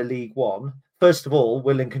and we're League One, first of all,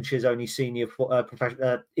 we're Lincolnshire's only senior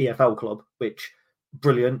EFL club, which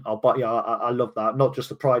brilliant. I love that. Not just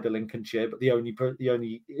the pride of Lincolnshire, but the only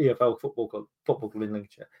EFL football club in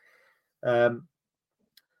Lincolnshire.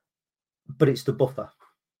 But it's the buffer.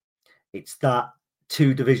 It's that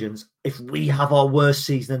two divisions. If we have our worst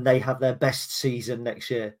season and they have their best season next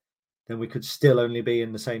year, then we could still only be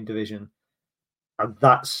in the same division. And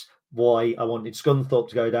that's why I wanted Scunthorpe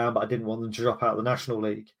to go down, but I didn't want them to drop out of the National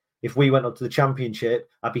League. If we went up to the Championship,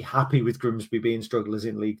 I'd be happy with Grimsby being strugglers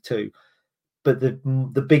in League Two. But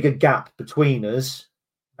the bigger gap between us,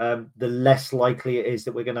 the less likely it is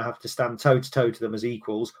that we're going to have to stand toe-to-toe to them as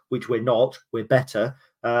equals, which we're not. We're better.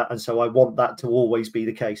 And so I want that to always be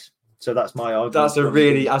the case. So that's my argument.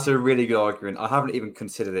 That's a really good argument. I haven't even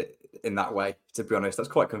considered it in that way, to be honest. That's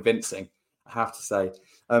quite convincing, I have to say.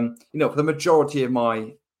 For the majority of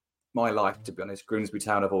my life, to be honest, Grimsby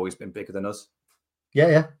Town have always been bigger than us.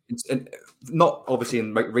 Yeah. And not obviously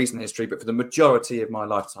in recent history, but for the majority of my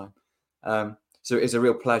lifetime. So it is a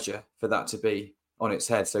real pleasure for that to be on its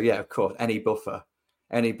head. So yeah, of course, any buffer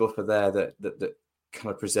there that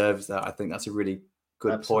kind of preserves that, I think that's a really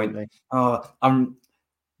good Absolutely. Point. I'm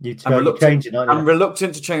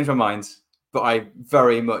reluctant to change my mind, but I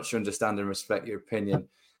very much understand and respect your opinion.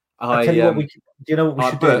 Do you know what we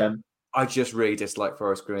should do then? I just really dislike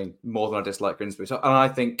Forest Green more than I dislike Grimsby. So, and I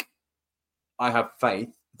think I have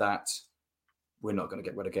faith that we're not going to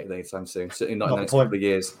get relegated anytime soon. Certainly not in the next couple of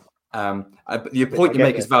years. But your point you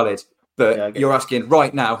make is valid. But you're asking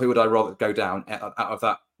right now, who would I rather go down out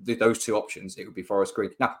of those two options? It would be Forest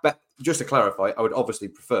Green. Now, but just to clarify, I would obviously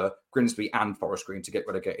prefer Grimsby and Forest Green to get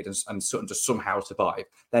relegated and just somehow survive.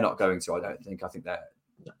 They're not going to, I don't think. I think they're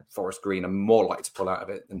Forest Green are more likely to pull out of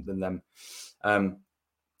it than them.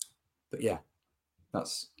 But yeah,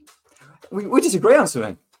 we disagree on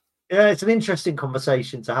something. Yeah, it's an interesting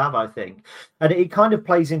conversation to have, I think. And it kind of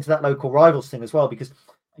plays into that local rivals thing as well, because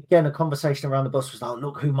again, a conversation around the bus was like,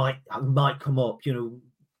 look, who might come up,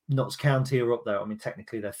 Notts County are up there. I mean,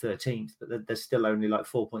 technically they're 13th, but they're still only like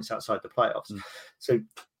 4 points outside the playoffs. So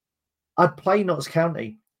I'd play Notts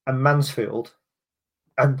County and Mansfield,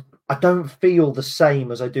 and I don't feel the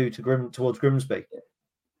same as I do towards Grimsby.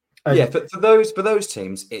 And for those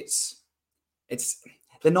teams, it's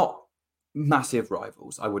they're not massive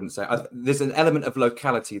rivals, I wouldn't say. There's an element of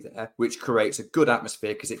locality there which creates a good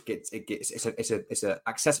atmosphere because it's an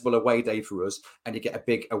accessible away day for us, and you get a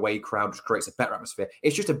big away crowd which creates a better atmosphere.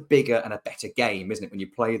 It's just a bigger and a better game, isn't it, when you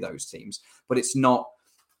play those teams? But it's not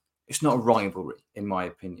a rivalry, in my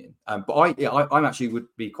opinion. But I actually would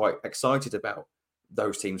be quite excited about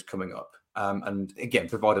those teams coming up. And again,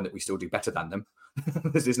 provided that we still do better than them.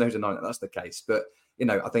 There's no denying that that's the case. But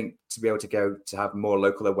I think to be able to go to have more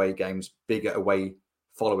local away games, bigger away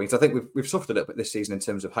followings. I think we've suffered a little bit this season in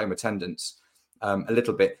terms of home attendance. a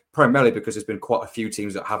little bit, primarily because there's been quite a few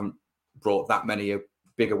teams that haven't brought that many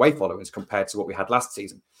big away followings compared to what we had last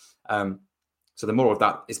season. So the more of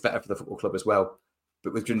that is better for the football club as well.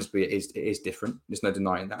 But with Grimsby, it is different. There's no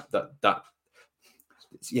denying that.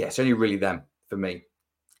 It's only really them for me.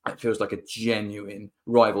 It feels like a genuine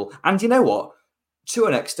rival. And you know what? To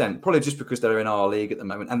an extent, probably just because they're in our league at the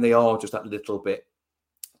moment, and they are just that little bit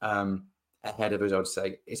ahead of us, I would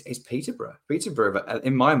say, is Peterborough. Peterborough,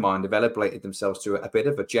 in my mind, have elevated themselves to a bit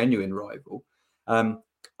of a genuine rival.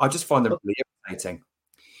 I just find them really irritating.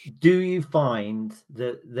 Do you find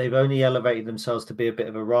that they've only elevated themselves to be a bit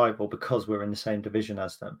of a rival because we're in the same division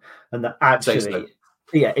as them? And that actually,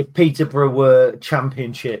 if Peterborough were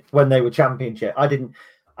championship, when they were championship, I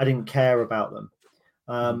didn't care about them.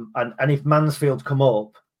 And if Mansfield come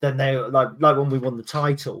up, then they like when we won the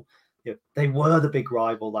title, they were the big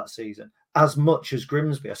rival that season, as much as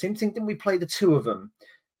Grimsby. I seem to think that we played the two of them.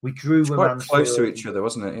 We drew with quite Mansfield. Close to each other,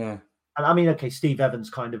 wasn't it? Yeah. And I mean, okay, Steve Evans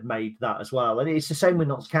kind of made that as well. And it's the same with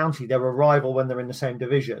Notts County. They're a rival when they're in the same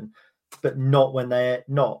division, but not when they're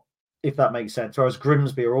not, if that makes sense. Whereas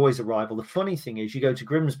Grimsby are always a rival. The funny thing is, you go to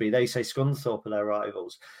Grimsby, they say Scunthorpe are their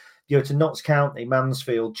rivals. You go to Notts County,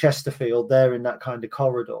 Mansfield, Chesterfield, they're in that kind of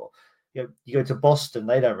corridor. You go to Boston,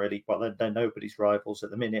 they don't really, they're nobody's rivals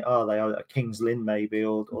at the minute, are they? Kings Lynn maybe,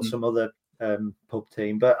 or some other pub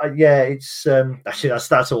team. But it's actually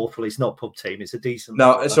that's awful. It's not pub team, it's a decent.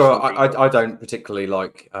 No, it's all right. I don't particularly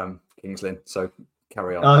like Kings Lynn, so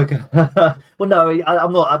carry on. Okay. Well, no,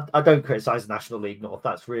 I'm not. I don't criticise National League North.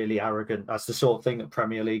 That's really arrogant. That's the sort of thing that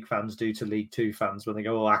Premier League fans do to League Two fans when they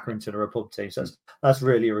go, "Oh, Accrington are a pub team." So that's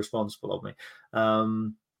really irresponsible of me.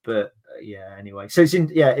 But anyway. So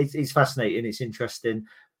it's fascinating. It's interesting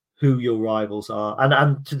who your rivals are,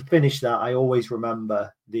 and to finish that, I always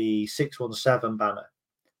remember the 617 banner,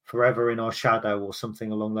 "Forever in Our Shadow" or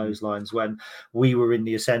something along those lines, when we were in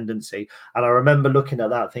the ascendancy. And I remember looking at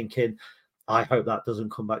that thinking, I hope that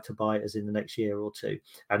doesn't come back to bite us in the next year or two.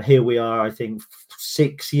 And here we are, I think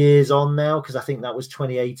 6 years on now, because I think that was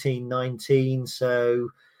 2018-19. So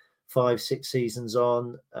 5-6 seasons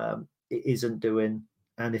on, it isn't doing.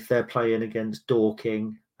 And if they're playing against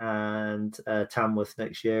Dorking and Tamworth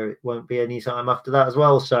next year, it won't be any time after that as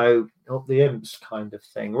well. So up the imps kind of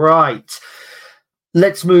thing. Right.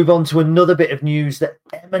 Let's move on to another bit of news that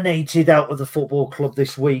emanated out of the football club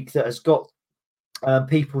this week that has got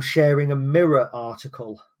people sharing a Mirror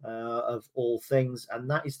article of all things, and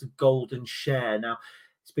that is the Golden Share. Now,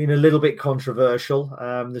 it's been a little bit controversial.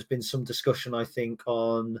 There's been some discussion, I think,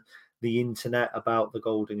 on the internet about the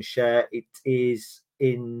Golden Share. It is,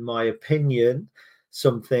 in my opinion,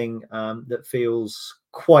 something that feels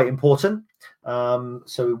quite important.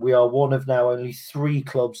 So we are one of now only 3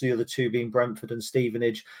 clubs, the other 2 being Brentford and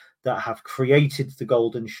Stevenage, that have created the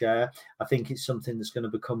Golden Share. I think it's something that's going to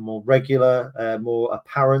become more regular, more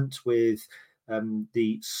apparent with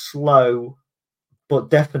the slow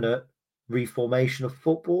but definite reformation of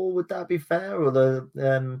football. Would that be fair? Or the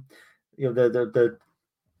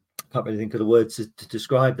I can't really think of the words to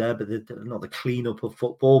describe there, but not the cleanup of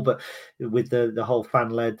football, but with the whole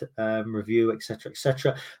fan-led review, etc.,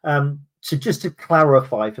 etc. So just to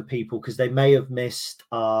clarify for people, because they may have missed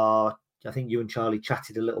I think you and Charlie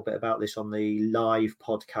chatted a little bit about this on the live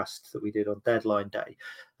podcast that we did on Deadline Day.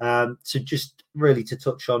 So just really to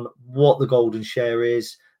touch on what the Golden Share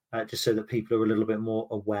is, just so that people are a little bit more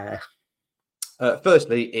aware.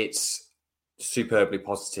 Firstly, it's superbly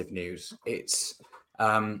positive news. It's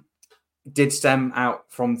did stem out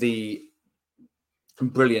from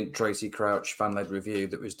brilliant Tracy Crouch fan-led review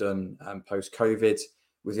that was done post-COVID,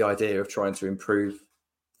 with the idea of trying to improve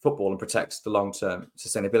football and protect the long-term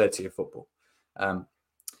sustainability of football.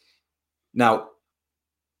 Now,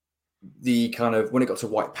 the kind of, when it got to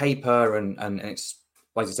white paper and it's,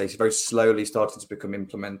 like you say, it's very slowly starting to become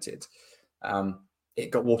implemented,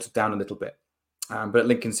 it got watered down a little bit. But at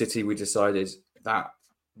Lincoln City, we decided that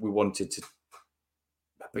we wanted to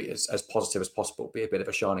be as positive as possible, be a bit of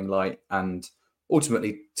a shining light, and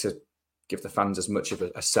ultimately to give the fans as much of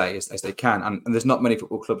a say as they can. And there's not many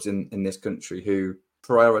football clubs in this country who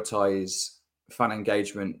prioritise fan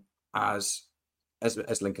engagement as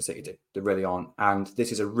Lincoln City do. They really aren't. And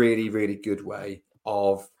this is a really, really good way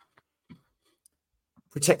of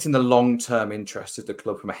protecting the long-term interests of the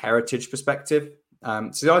club from a heritage perspective.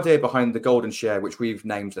 So the idea behind the Golden Share, which we've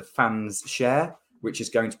named the Fans Share, which is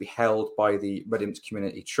going to be held by the Red Imps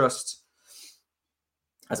Community Trust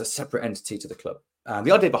as a separate entity to the club.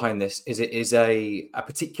 The idea behind this is it is a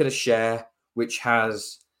particular share which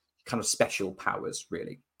has kind of special powers,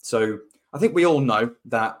 really. So I think we all know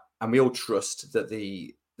that, and we all trust that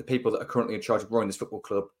the people that are currently in charge of running this football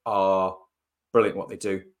club are brilliant what they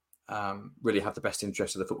do. Really have the best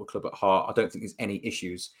interest of the football club at heart. I don't think there's any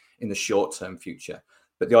issues in the short-term future.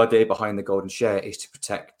 But the idea behind the Golden Share is to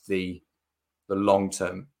protect the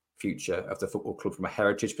long-term future of the football club from a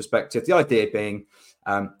heritage perspective. The idea being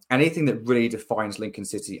anything that really defines Lincoln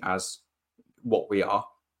City as what we are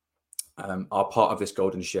part of this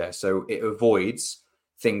Golden Share. So it avoids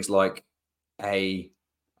things like a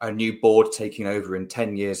new board taking over in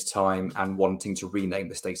 10 years' time and wanting to rename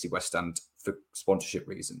the Stacey West Stand for sponsorship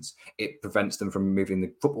reasons. It prevents them from moving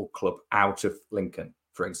the football club out of Lincoln,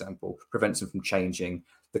 for example, prevents them from changing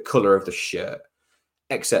the colour of the shirt,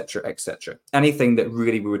 etc., etc. Anything that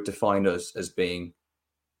really would define us as being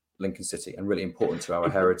Lincoln City and really important to our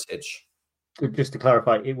heritage. Just to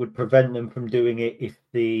clarify, it would prevent them from doing it if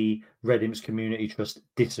the Red Imps Community Trust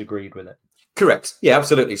disagreed with it. Correct. Yeah,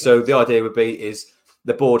 absolutely. So the idea would be is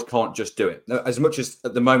the board can't just do it. As much as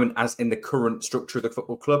at the moment as in the current structure of the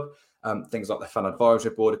football club, things like the fan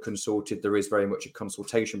advisory board are consulted. There is very much a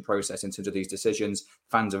consultation process in terms of these decisions.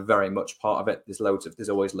 Fans are very much part of it. There's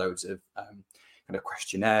always loads of kind of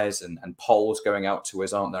questionnaires and polls going out to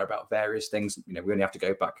us, aren't there, about various things. We only have to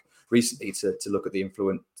go back recently to look at the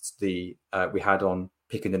influence we had on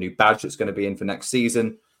picking the new badge that's going to be in for next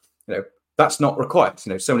season. That's not required.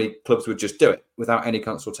 So many clubs would just do it without any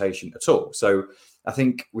consultation at all. So I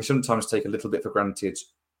think we sometimes take a little bit for granted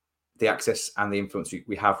the access and the influence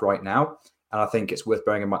we have right now. And I think it's worth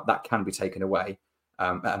bearing in mind that can be taken away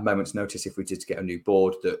at a moment's notice if we did get a new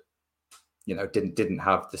board that, didn't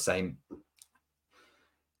have the same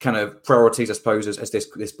kind of priorities, I suppose, as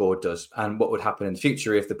this board does. And what would happen in the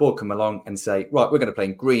future if the board come along and say, right, we're going to play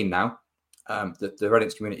in green now, the Red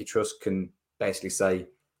Imps Community Trust can basically say,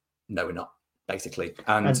 no, we're not, basically.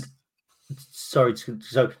 And sorry,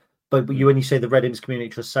 but you, when you say the Red Imps Community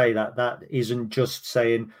Trust say that isn't just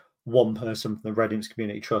saying one person from the Red Imps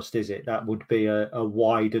Community Trust, is it? That would be a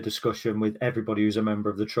wider discussion with everybody who's a member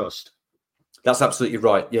of the trust. That's absolutely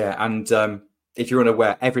right, yeah. And if you're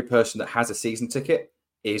unaware, every person that has a season ticket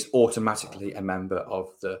is automatically a member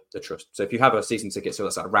of the trust. So if you have a season ticket, so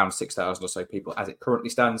that's around 6,000 or so people as it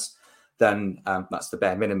currently stands, then that's the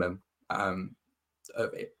bare minimum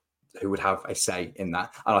of it, who would have a say in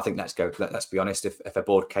that. And I think let's be honest, if a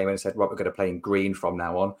board came in and said, right, we're going to play in green from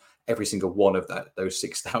now on, every single one of those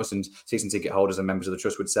 6,000 season ticket holders and members of the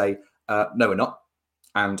trust would say, no, we're not.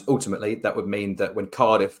 And ultimately, that would mean that when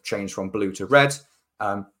Cardiff changed from blue to red,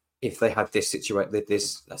 if they had this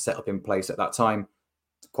set up in place at that time,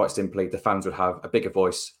 quite simply, the fans would have a bigger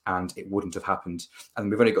voice and it wouldn't have happened. And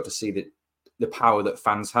we've only got to see the power that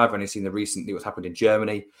fans have. We've only seen recently what's happened in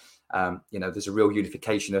Germany. There's a real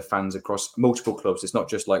unification of fans across multiple clubs. It's not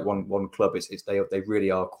just like one club. They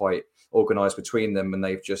really are quite organised between them, and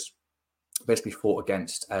they've just basically fought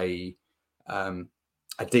against a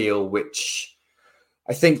deal which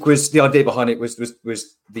I think was the idea behind it was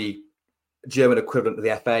the German equivalent of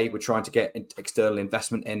the FA. We're trying to get external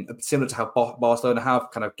investment in, similar to how Barcelona have,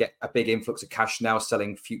 kind of get a big influx of cash now,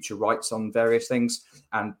 selling future rights on various things.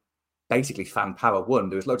 And basically fan power won.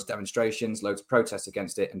 There was loads of demonstrations, loads of protests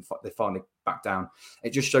against it, and they finally backed down. It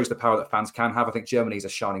just shows the power that fans can have. I think Germany is a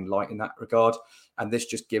shining light in that regard. And this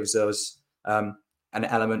just gives us an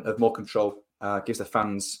element of more control, gives the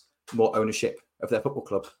fans more ownership of their football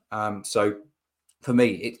club. So for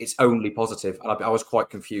me, it's only positive. And I was quite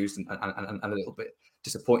confused and a little bit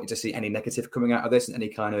disappointed to see any negative coming out of this and any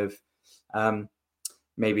kind of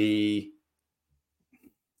maybe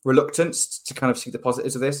reluctance to kind of see the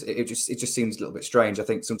positives of this. It just seems a little bit strange. I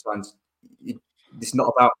think sometimes it's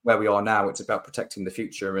not about where we are now. It's about protecting the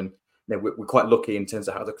future. And we're quite lucky in terms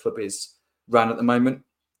of how the club is ran at the moment.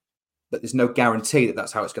 But there's no guarantee that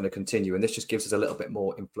that's how it's going to continue. And this just gives us a little bit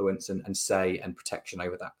more influence and say and protection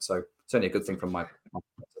over that. So it's only a good thing from my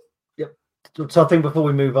perspective. Yep. So I think before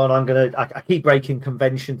we move on, I keep breaking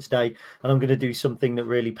convention today, and I'm going to do something that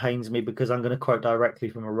really pains me, because I'm going to quote directly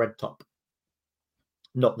from a Red Top.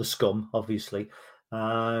 Not the Scum, obviously,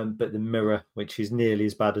 but the Mirror, which is nearly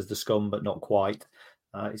as bad as the Scum, but not quite.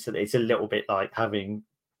 It's a little bit like having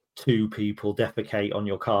two people defecate on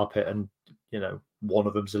your carpet, and one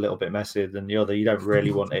of them's a little bit messier than the other. You don't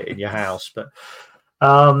really want it in your house. But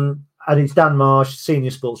and it's Dan Marsh, senior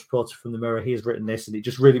sports reporter from the Mirror. He has written this, and it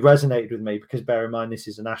just really resonated with me, because bear in mind, this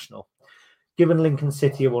is a national. Given Lincoln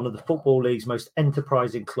City are one of the Football League's most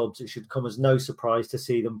enterprising clubs, it should come as no surprise to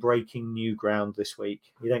see them breaking new ground this week.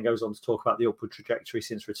 He then goes on to talk about the upward trajectory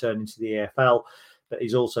since returning to the EFL, but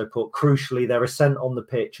he's also put, crucially, their ascent on the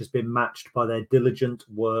pitch has been matched by their diligent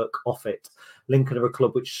work off it. Lincoln are a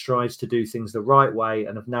club which strives to do things the right way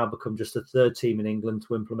and have now become just the third team in England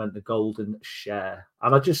to implement the Golden Share.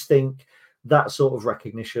 And I just think that sort of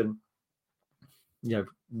recognition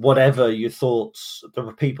whatever your thoughts, there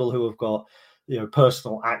are people who have got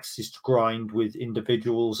personal axes to grind with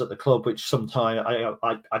individuals at the club, which sometimes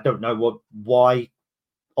I don't know why.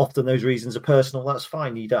 Often those reasons are personal. That's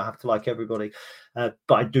fine. You don't have to like everybody, but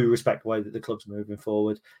I do respect the way that the club's moving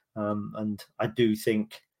forward, and I do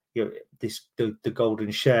think the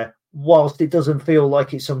golden share, whilst it doesn't feel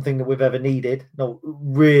like it's something that we've ever needed, not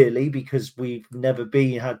really, because we've never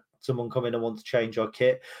had someone come in and want to change our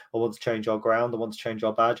kit or want to change our ground or want to change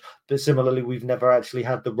our badge. But similarly, we've never actually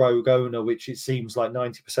had the rogue owner, which it seems like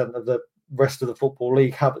 90% of the rest of the Football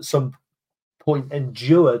League have at some point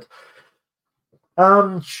endured.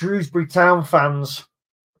 Shrewsbury Town fans,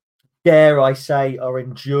 dare I say, are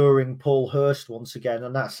enduring Paul Hurst once again.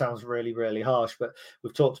 And that sounds really, really harsh, but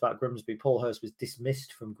we've talked about Grimsby. Paul Hurst was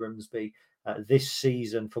dismissed from Grimsby this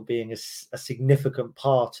season for being a significant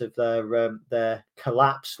part of their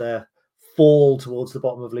collapse, their fall towards the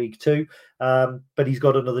bottom of League Two. But he's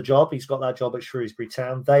got another job. He's got that job at Shrewsbury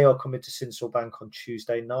Town. They are coming to Sincil Bank on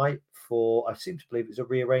Tuesday night for, I seem to believe it was a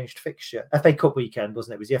rearranged fixture. FA Cup weekend,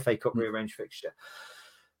 wasn't it? It was the FA Cup rearranged fixture.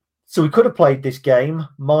 So we could have played this game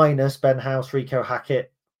minus Ben House, Rico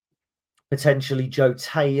Hackett, potentially Joe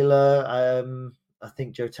Taylor. I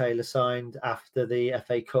think Joe Taylor signed after the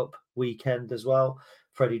FA Cup weekend as well.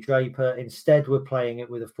 Freddie Draper. Instead, we're playing it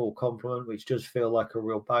with a full complement, which does feel like a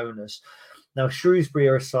real bonus. Now, Shrewsbury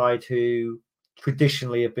are a side who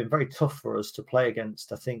traditionally have been very tough for us to play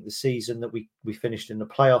against. I think the season that we finished in the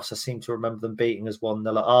playoffs, I seem to remember them beating us 1-0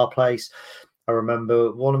 at our place. I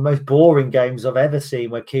remember one of the most boring games I've ever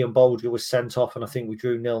seen where Kean Bolger was sent off, and I think we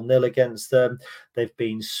drew 0-0 against them. They've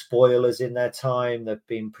been spoilers in their time. They've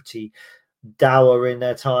been pretty dour in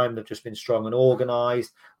their time. They've just been strong and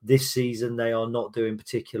organised. This season, they are not doing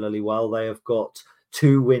particularly well. They have got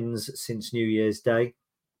 2 wins since New Year's Day.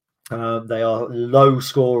 They are low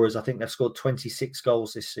scorers. I think they've scored 26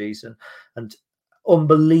 goals this season. And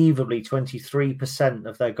unbelievably, 23%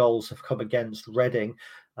 of their goals have come against Reading.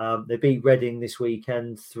 They beat Reading this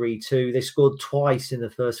weekend 3-2. They scored twice in the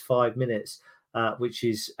first 5 minutes, which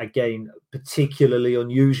is, again, particularly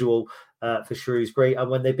unusual for Shrewsbury. And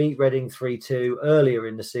when they beat Reading 3-2 earlier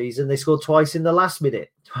in the season, they scored twice in the last minute,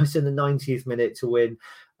 twice in the 90th minute to win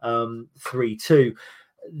 3-2.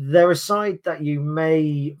 They're a side that you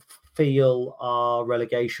may feel are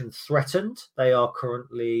relegation threatened. They are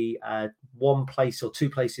currently 1 place or 2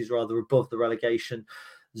 places rather above the relegation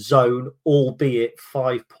zone, albeit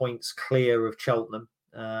 5 points clear of Cheltenham.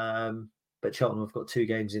 But Cheltenham have got 2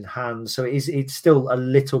 games in hand, so it's still a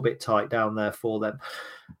little bit tight down there for them.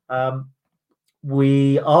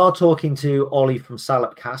 We are talking to Ollie from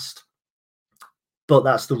Salopcast, but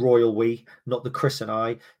that's the royal we, not the Chris and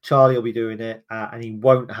I. Charlie will be doing it, and he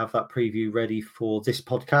won't have that preview ready for this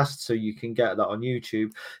podcast, so you can get that on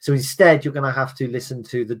YouTube. So instead, you're going to have to listen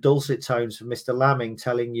to the dulcet tones of Mr. Lamming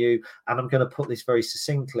telling you, and I'm going to put this very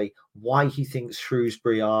succinctly, why he thinks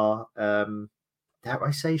Shrewsbury are, dare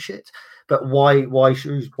I say shit, but why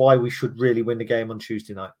we should really win the game on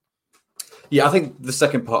Tuesday night. Yeah, I think the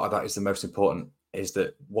second part of that is the most important, is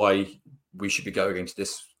that why we should be going into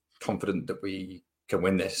this confident that we can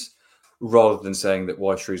win this, rather than saying that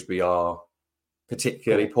why Shrewsbury are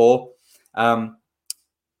particularly poor.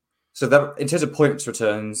 So that, in terms of points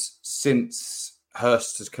returns, since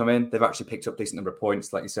Hurst has come in, they've actually picked up a decent number of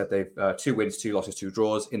points. Like you said, they've 2 wins, 2 losses, 2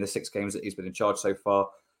 draws in the 6 games that he's been in charge so far,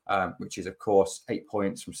 which is, of course, 8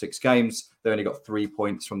 points from 6 games. They only got 3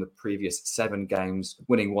 points from the previous 7 games,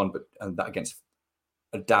 winning 1, but that against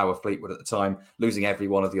a dour Fleetwood at the time, losing every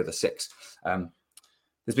one of the other 6.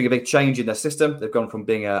 There's been a big change in their system. They've gone from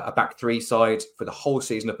being a back 3 side for the whole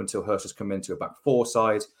season up until Hurst has come into a back 4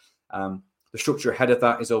 side. The structure ahead of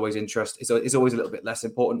that is always interesting. Is always a little bit less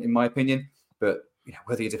important, in my opinion. But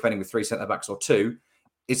whether you're defending with 3 centre backs or 2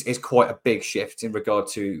 is quite a big shift in regard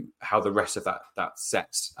to how the rest of that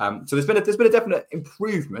sets. So there's been a definite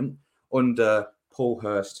improvement under Paul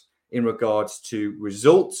Hurst in regards to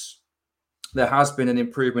results. There has been an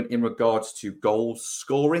improvement in regards to goal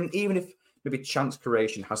scoring, even if maybe chance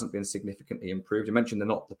creation hasn't been significantly improved. I mentioned they're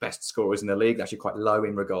not the best scorers in the league. They're actually quite low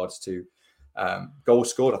in regards to goals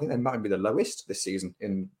scored. I think they might be the lowest this season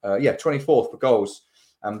in 24th for goals,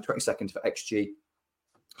 22nd for XG.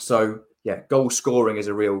 So goal scoring is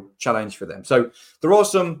a real challenge for them. So there are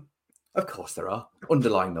some, of course there are,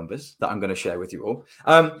 underlying numbers that I'm going to share with you all.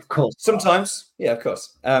 Of course. Sometimes, of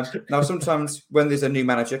course. Now, sometimes when there's a new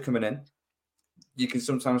manager coming in, you can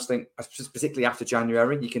sometimes think, particularly after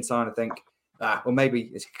January, you can kind of think, well,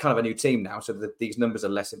 maybe it's kind of a new team now, so that these numbers are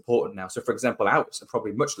less important now. So, for example, outs are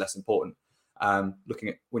probably much less important looking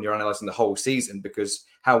at when you're analysing the whole season, because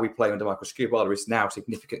how we play under Michael Shrewsbury is now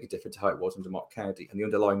significantly different to how it was under Mark Kennedy, and the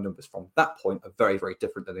underlying numbers from that point are very, very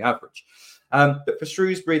different than the average. But for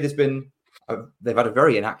Shrewsbury, they've had a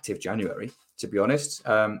very inactive January, to be honest.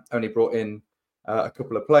 Only brought in a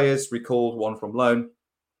couple of players, recalled one from loan.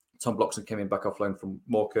 Tom Bloxham came in back off loan from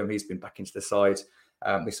Morecambe. He's been back into the side.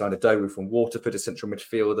 They signed a Dowu from Waterford, a central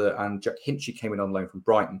midfielder, and Jack Hinchy came in on loan from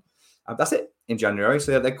Brighton. That's it in January.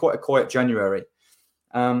 So they're quite a quiet January.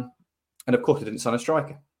 And of course, they didn't sign a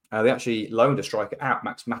striker. They actually loaned a striker out.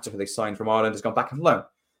 Max Matter, who they signed from Ireland, has gone back on loan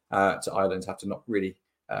to Ireland after not really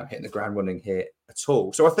hitting the ground running here at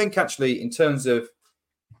all. So I think actually in terms of,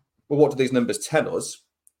 well, what do these numbers tell us?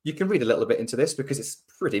 You can read a little bit into this because it's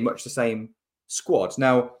pretty much the same squad.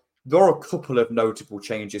 Now, there are a couple of notable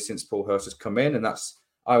changes since Paul Hurst has come in, and that's,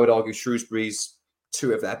 I would argue, Shrewsbury's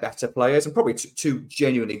two of their better players, and probably two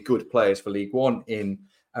genuinely good players for League One in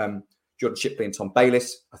Jordan Shipley and Tom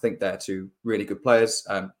Bayliss. I think they're two really good players.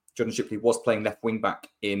 Jordan Shipley was playing left wing back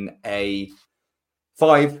in a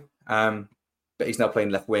 5, but he's now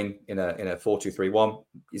playing left wing in a 4-2-3-1.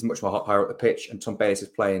 He's much more higher up the pitch, and Tom Bayliss is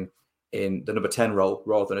playing in the number 10 role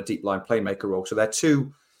rather than a deep line playmaker role. So they're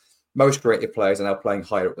two most creative players are now playing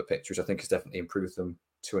higher up the pitch, which I think has definitely improved them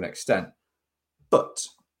to an extent. But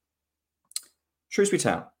Shrewsbury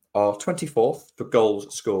Town are 24th for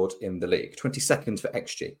goals scored in the league, 22nd for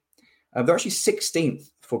XG. They're actually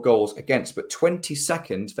 16th for goals against, but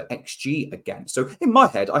 22nd for XG against. So in my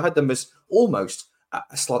head, I had them as almost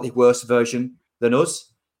a slightly worse version than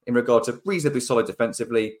us in regard to reasonably solid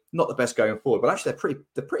defensively, not the best going forward, but actually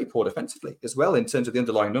they're pretty poor defensively as well in terms of the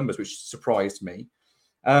underlying numbers, which surprised me.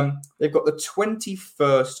 They've got the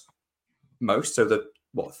 21st most, so the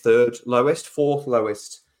third lowest, fourth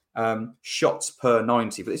lowest shots per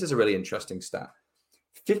 90. But this is a really interesting stat.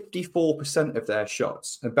 54% of their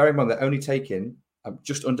shots, and bear in mind they're only taking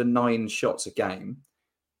just under 9 shots a game.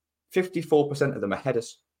 54% of them are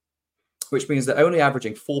headers, which means they're only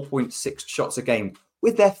averaging 4.6 shots a game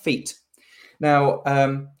with their feet. Now,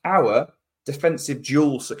 our defensive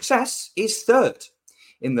duel success is third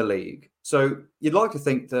in the league. So you'd like to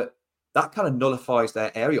think that kind of nullifies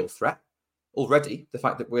their aerial threat already, the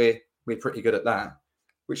fact that we're pretty good at that,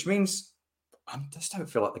 which means I just don't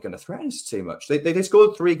feel like they're going to threaten us too much. They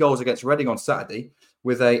scored 3 goals against Reading on Saturday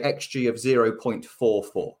with a XG of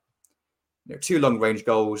 0.44. 2 long-range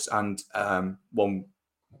goals and one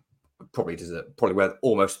probably where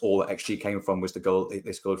almost all that XG came from was the goal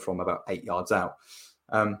they scored from about 8 yards out.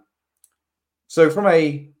 So from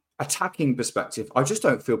a attacking perspective, I just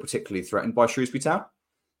don't feel particularly threatened by Shrewsbury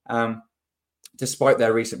Town. Despite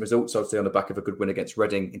their recent results, obviously on the back of a good win against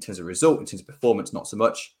Reading in terms of result, in terms of performance, not so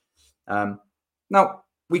much. Now,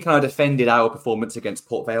 we kind of defended our performance against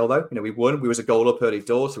Port Vale, though. We won. We was a goal up early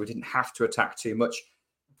doors, so we didn't have to attack too much.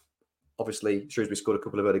 Obviously, Shrewsbury scored a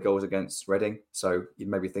couple of early goals against Reading, so you'd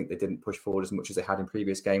maybe think they didn't push forward as much as they had in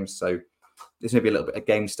previous games. So there's maybe a little bit of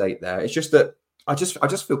game state there. It's just that I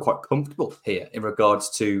just feel quite comfortable here in regards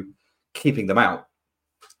to keeping them out.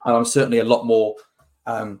 And I'm certainly a lot more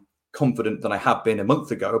confident than I have been a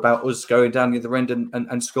month ago about us going down the other end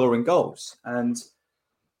and scoring goals. And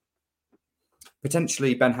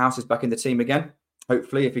potentially Ben House is back in the team again,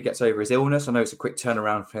 hopefully, if he gets over his illness. I know it's a quick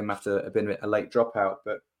turnaround for him after being a late dropout,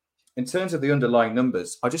 but in terms of the underlying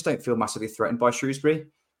numbers, I just don't feel massively threatened by Shrewsbury,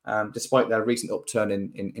 despite their recent upturn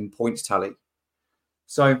in points tally.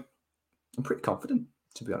 So I'm pretty confident,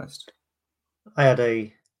 to be honest. I had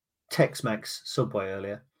a Tex-Mex Subway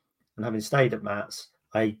earlier, and having stayed at Matt's,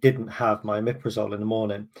 I didn't have my omeprazole in the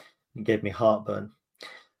morning. It gave me heartburn.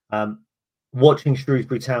 Watching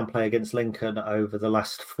Shrewsbury Town play against Lincoln over the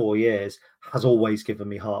last 4 years has always given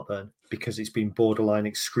me heartburn because it's been borderline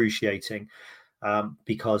excruciating.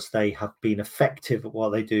 Because they have been effective at what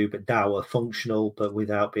they do, but dour, functional, but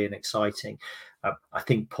without being exciting. I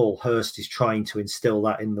think Paul Hurst is trying to instill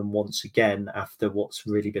that in them once again after what's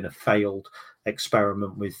really been a failed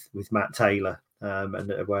experiment with Matt Taylor,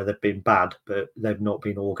 and where they've been bad, but they've not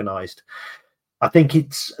been organised. I think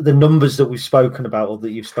it's the numbers that we've spoken about, or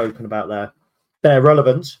that you've spoken about there, bear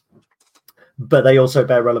relevance, but they also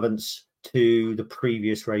bear relevance to the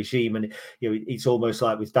previous regime. And it's almost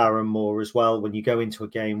like with Darren Moore as well, when you go into a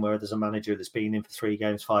game where there's a manager that's been in for 3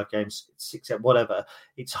 games, 5 games, 6, whatever,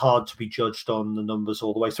 it's hard to be judged on the numbers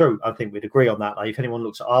all the way through. I think we'd agree on that. Like, if anyone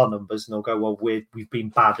looks at our numbers and they'll go, well, we've been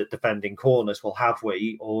bad at defending corners. Well, have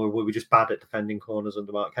we? Or were we just bad at defending corners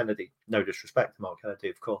under Mark Kennedy? No disrespect to Mark Kennedy,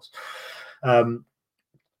 of course.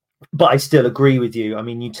 But I still agree with you. I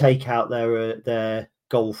mean, you take out their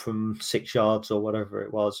goal from 6 yards or whatever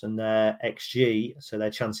it was, and their XG, so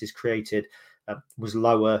their chances created, was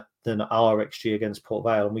lower than our XG against Port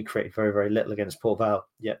Vale, and we created very, very little against Port Vale.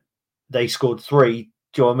 Yet they scored 3.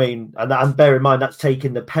 Do you know what I mean? And bear in mind, that's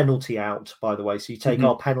taking the penalty out, by the way. So you take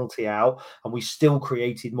our penalty out, and we still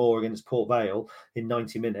created more against Port Vale in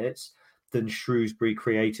 90 minutes than Shrewsbury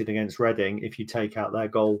created against Reading if you take out their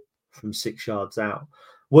goal from 6 yards out.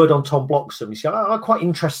 Word on Tom Bloxham. You see, I'm quite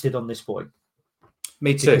interested on this boy.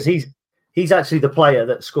 Me too. Because he's actually the player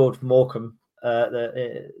that scored for Morecambe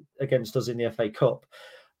against us in the FA Cup.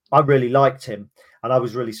 I really liked him, and I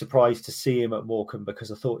was really surprised to see him at Morecambe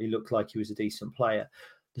because I thought he looked like he was a decent player.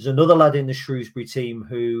 There's another lad in the Shrewsbury team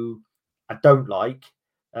who I don't like,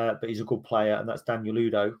 but he's a good player, and that's Daniel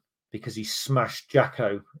Udo, because he smashed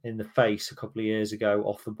Jacko in the face a couple of years ago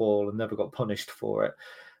off the ball and never got punished for it,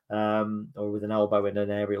 or with an elbow in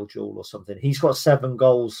an aerial duel or something. He's got 7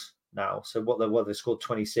 goals now. So what they scored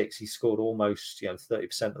 26, he scored almost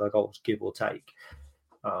 30% of their goals, give or take.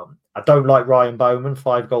 I don't like Ryan Bowman,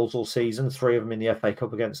 5 goals all season, 3 of them in the FA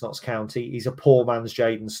Cup against Notts County. He's a poor man's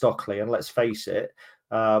Jayden Stockley, and let's face it,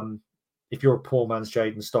 if you're a poor man's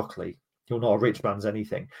Jayden Stockley, you're not a rich man's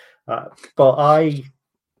anything. But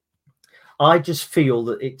I just feel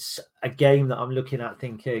that it's a game that I'm looking at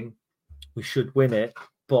thinking we should win it,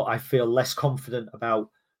 but I feel less confident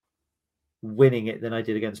about winning it than I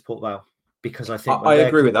did against Port Vale, because I think I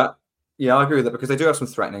agree with that. Yeah, I agree with that, because they do have some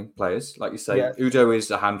threatening players, like you say. Yeah. Udo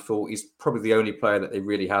is a handful. He's probably the only player that they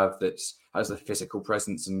really have that has the physical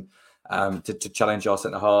presence and to challenge our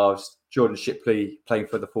centre halves. Jordan Shipley playing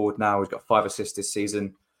for the forward now. He's got 5 assists this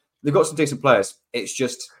season. They've got some decent players. It's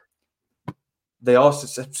just they are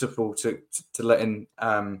susceptible to letting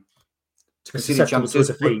to conceding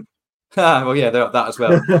chances. Well, yeah, they're that as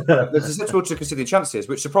well. They're susceptible to conceding chances,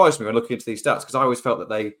 which surprised me when looking into these stats, because I always felt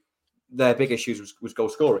that their big issues was goal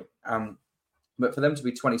scoring. But for them to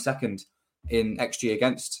be 22nd in XG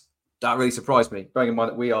against, that really surprised me, bearing in mind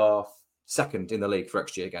that we are 2nd in the league for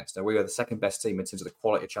XG against. And we are the 2nd best team in terms of the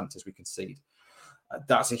quality of chances we concede.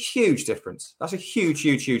 That's a huge difference. That's a huge,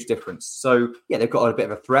 huge, huge difference. So, yeah, they've got a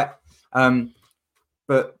bit of a threat.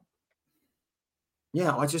 But,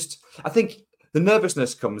 yeah, I think the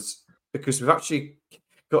nervousness comes because we've actually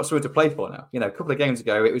got something to play for now. A couple of games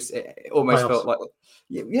ago, it almost felt like,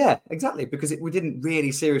 yeah, exactly, because we didn't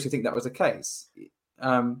really seriously think that was the case.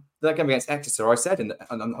 That game against Exeter, I said on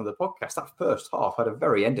the podcast, that first half had a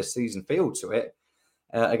very end of season feel to it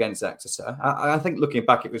against Exeter. I think looking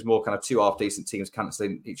back, it was more kind of 2 half-decent teams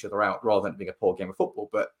cancelling each other out rather than being a poor game of football.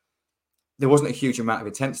 But there wasn't a huge amount of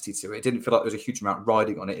intensity to it. It didn't feel like there was a huge amount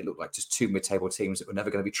riding on it. It looked like just 2 mid-table teams that were never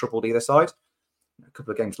going to be troubled either side. A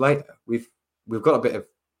couple of games later, we've got a bit of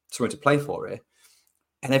something to play for here.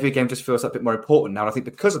 And every game just feels a bit more important now. And I think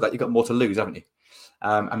because of that, you've got more to lose, haven't you?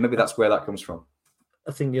 And maybe that's where that comes from.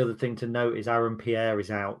 I think the other thing to note is Aaron Pierre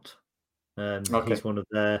is out. He's one of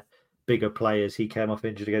their bigger players. He came off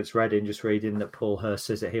injured against Reading, just reading that Paul Hurst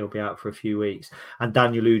says that he'll be out for a few weeks. And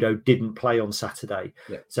Daniel Udo didn't play on Saturday.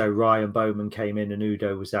 Yeah. So Ryan Bowman came in and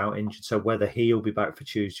Udo was out injured. So whether he'll be back for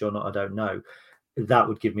Tuesday or not, I don't know. That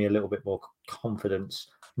would give me a little bit more confidence.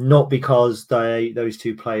 Not because those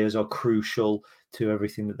 2 players are crucial to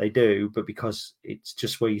everything that they do, but because it's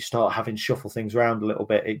just where you start having to shuffle things around a little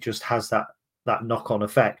bit. It just has that knock-on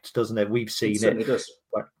effect, doesn't it? We've seen it does.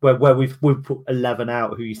 Where we've put 11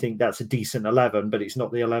 out who you think that's a decent 11, but it's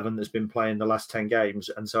not the 11 that's been playing the last 10 games.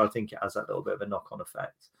 And so I think it has that little bit of a knock-on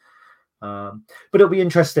effect. But it'll be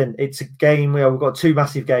interesting. It's a game where we've got 2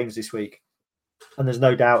 massive games this week. And there's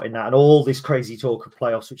no doubt in that. And all this crazy talk of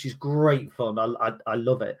playoffs, which is great fun. I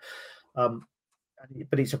love it.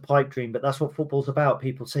 But it's a pipe dream. But that's what football's about.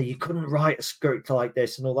 People say you couldn't write a script like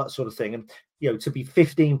this and all that sort of thing. And, to be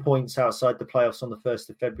 15 points outside the playoffs on the 1st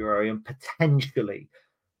of February and potentially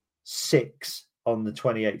 6 on the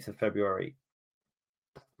 28th of February.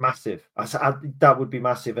 Massive. That would be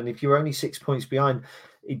massive. And if you're only 6 points behind,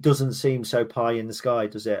 it doesn't seem so pie in the sky,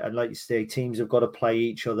 does it? And like you say, teams have got to play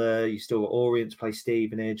each other. You still got Orient to play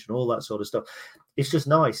Stevenage and all that sort of stuff. It's just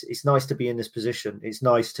nice. It's nice to be in this position. It's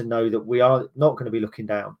nice to know that we are not going to be looking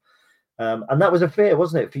down. And that was a fear,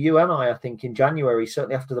 wasn't it, for you and I think, in January,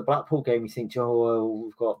 certainly after the Blackpool game, you think,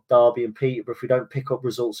 we've got Derby and Peterborough. If we don't pick up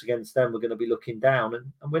results against them, we're going to be looking down.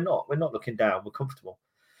 And we're not. We're not looking down. We're comfortable.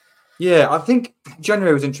 Yeah, I think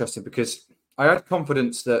January was interesting because I had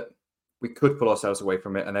confidence that we could pull ourselves away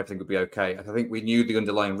from it and everything would be okay. I think we knew the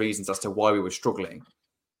underlying reasons as to why we were struggling.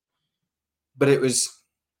 But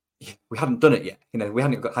we hadn't done it yet. We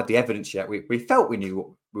hadn't had the evidence yet. We felt we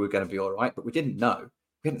knew we were going to be all right, but we didn't know.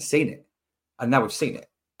 We hadn't seen it. And now we've seen it.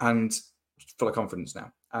 And full of confidence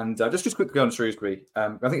now. And just quickly on Shrewsbury, I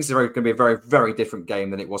think this is going to be a very, very different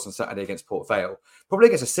game than it was on Saturday against Port Vale. Probably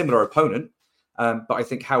against a similar opponent. But I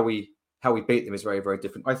think how we beat them is very, very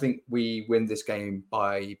different. I think we win this game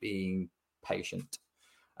by being patient.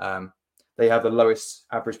 They have the lowest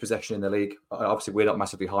average possession in the league. Obviously, we're not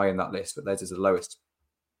massively high in that list, but theirs is the lowest.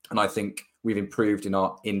 And I think we've improved in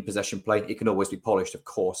our in-possession play. It can always be polished, of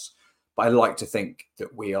course, but I like to think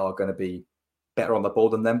that we are going to be better on the ball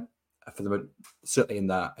than them, for them, certainly in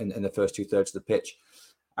the first 2/3 of the pitch.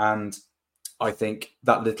 And I think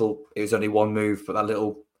it was only one move, but that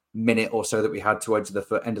little minute or so that we had towards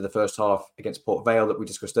the end of the first half against Port Vale that we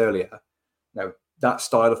discussed earlier, that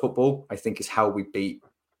style of football, I think, is how we beat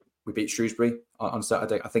Shrewsbury on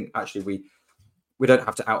Saturday. I think actually we don't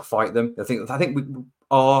have to outfight them. I think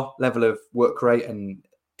our level of work rate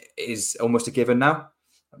is almost a given now,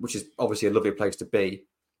 which is obviously a lovely place to be.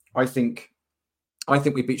 I think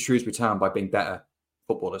we beat Shrewsbury Town by being better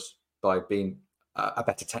footballers, by being a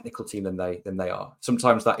better technical team than they are.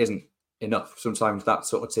 Sometimes that isn't enough. Sometimes that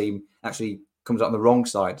sort of team actually comes out on the wrong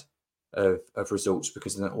side of results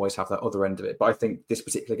because they don't always have that other end of it. But I think this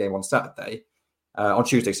particular game on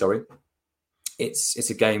Tuesday, it's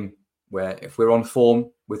a game where if we're on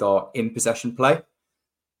form with our in-possession play,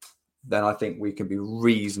 then I think we can be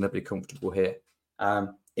reasonably comfortable here.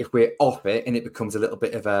 If we're off it and it becomes a little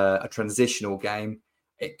bit of a transitional game,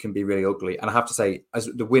 it can be really ugly. And I have to say, as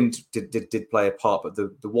the wind did play a part, but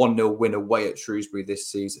the 1-0 win away at Shrewsbury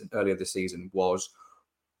earlier this season, was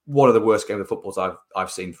one of the worst games of football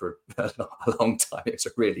I've seen for a long time. It's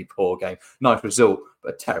a really poor game. Nice result,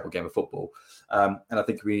 but a terrible game of football. And I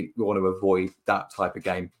think we want to avoid that type of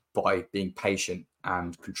game by being patient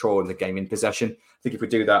and controlling the game in possession. I think if we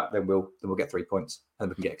do that, then we'll get 3 points and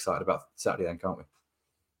we can get excited about Saturday then, can't we?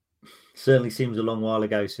 Certainly seems a long while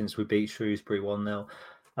ago since we beat Shrewsbury 1-0.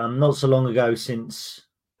 Not so long ago since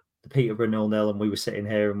the Peterborough 0-0, and we were sitting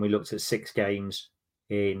here and we looked at 6 games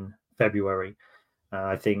in February.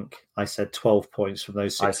 I think I said 12 points from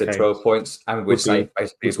those 6 games. I said 12 points, and we're safe,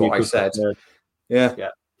 basically, is what I said. Yeah.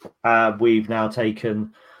 We've now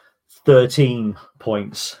taken 13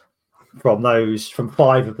 points from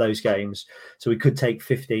 5 of those games. So we could take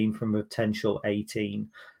 15 from a potential 18,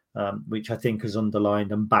 which I think has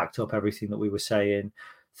underlined and backed up everything that we were saying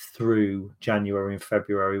through January and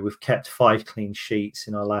February. We've kept 5 clean sheets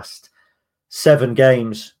in our last 7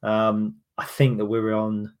 games. I think that we're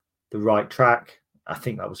on the right track. I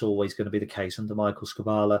think that was always going to be the case under Michael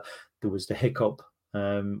Skubala. There was the hiccup,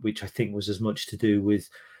 which I think was as much to do with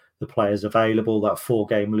the players available, that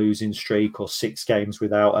 4-game losing streak or 6 games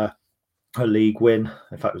without a league win.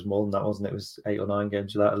 In fact, it was more than that, wasn't it? It was 8 or 9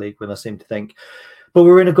 games without a league win, I seem to think. But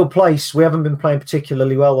we're in a good place. We haven't been playing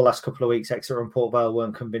particularly well the last couple of weeks. Exeter and Port Vale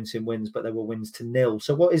weren't convincing wins, but they were wins to 0.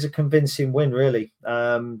 So what is a convincing win, really?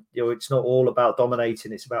 It's not all about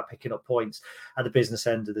dominating. It's about picking up points at the business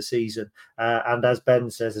end of the season. And as Ben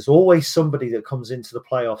says, there's always somebody that comes into the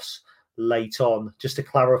playoffs late on. Just to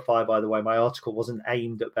clarify, by the way, my article wasn't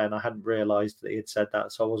aimed at Ben. I hadn't realised that he had said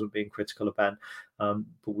that, so I wasn't being critical of Ben. But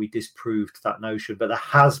we disproved that notion. But there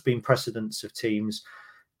has been precedents of teams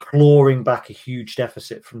clawing back a huge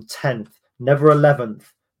deficit from 10th, never 11th,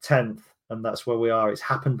 10th, and that's where we are. It's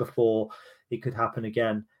happened before. It could happen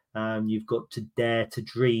again. And you've got to dare to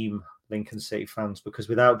dream, Lincoln City fans, because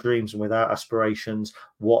without dreams and without aspirations,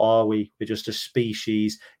 what are we? We're just a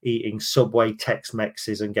species eating Subway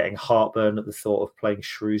Tex-Mexes and getting heartburn at the thought of playing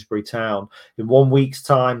Shrewsbury Town. In 1 week's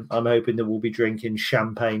time, I'm hoping that we'll be drinking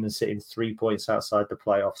champagne and sitting 3 points outside the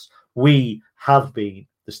playoffs. We have been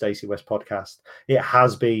the Stacey West podcast. It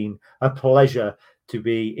has been a pleasure to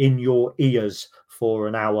be in your ears for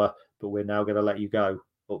an hour, but we're now going to let you go.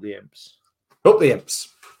 Up the Imps. Up the Imps.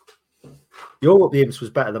 Your Up the Imps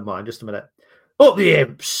was better than mine. Just a minute. Up the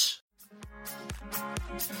Imps.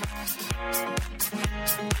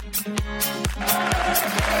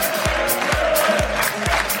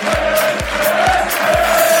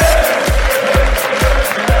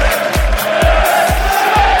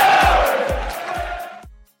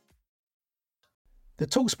 The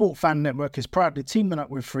TalkSport Fan Network is proudly teaming up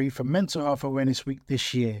with Free for Mental Health Awareness Week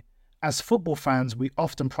this year. As football fans, we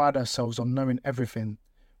often pride ourselves on knowing everything,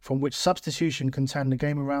 from which substitution can turn the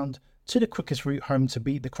game around to the quickest route home to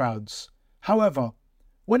beat the crowds. However,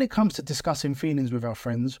 when it comes to discussing feelings with our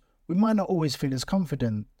friends, we might not always feel as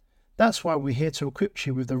confident. That's why we're here to equip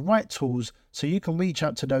you with the right tools so you can reach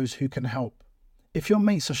out to those who can help. If your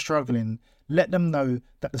mates are struggling, let them know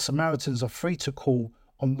that the Samaritans are free to call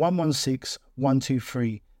on 116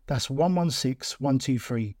 123. That's 116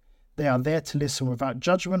 123. They are there to listen without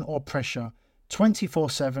judgment or pressure,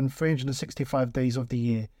 24/7, 365 days of the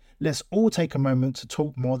year. Let's all take a moment to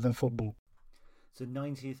talk more than football. It's the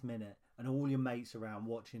 90th minute and all your mates around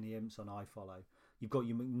watching the Imps on iFollow. You've got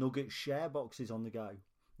your McNugget share boxes on the go.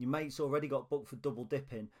 Your mate's already got booked for double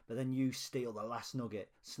dipping, but then you steal the last nugget,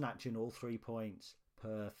 snatching all 3 points.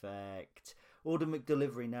 Perfect. Order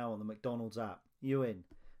McDelivery now on the McDonald's app. You in?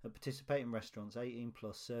 At participating restaurants, 18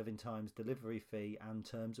 plus, serving times, delivery fee and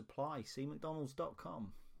terms apply. See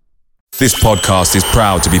mcdonalds.com. This podcast is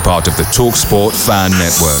proud to be part of the TalkSport Fan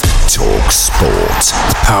Network. TalkSport.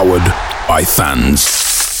 Powered by fans.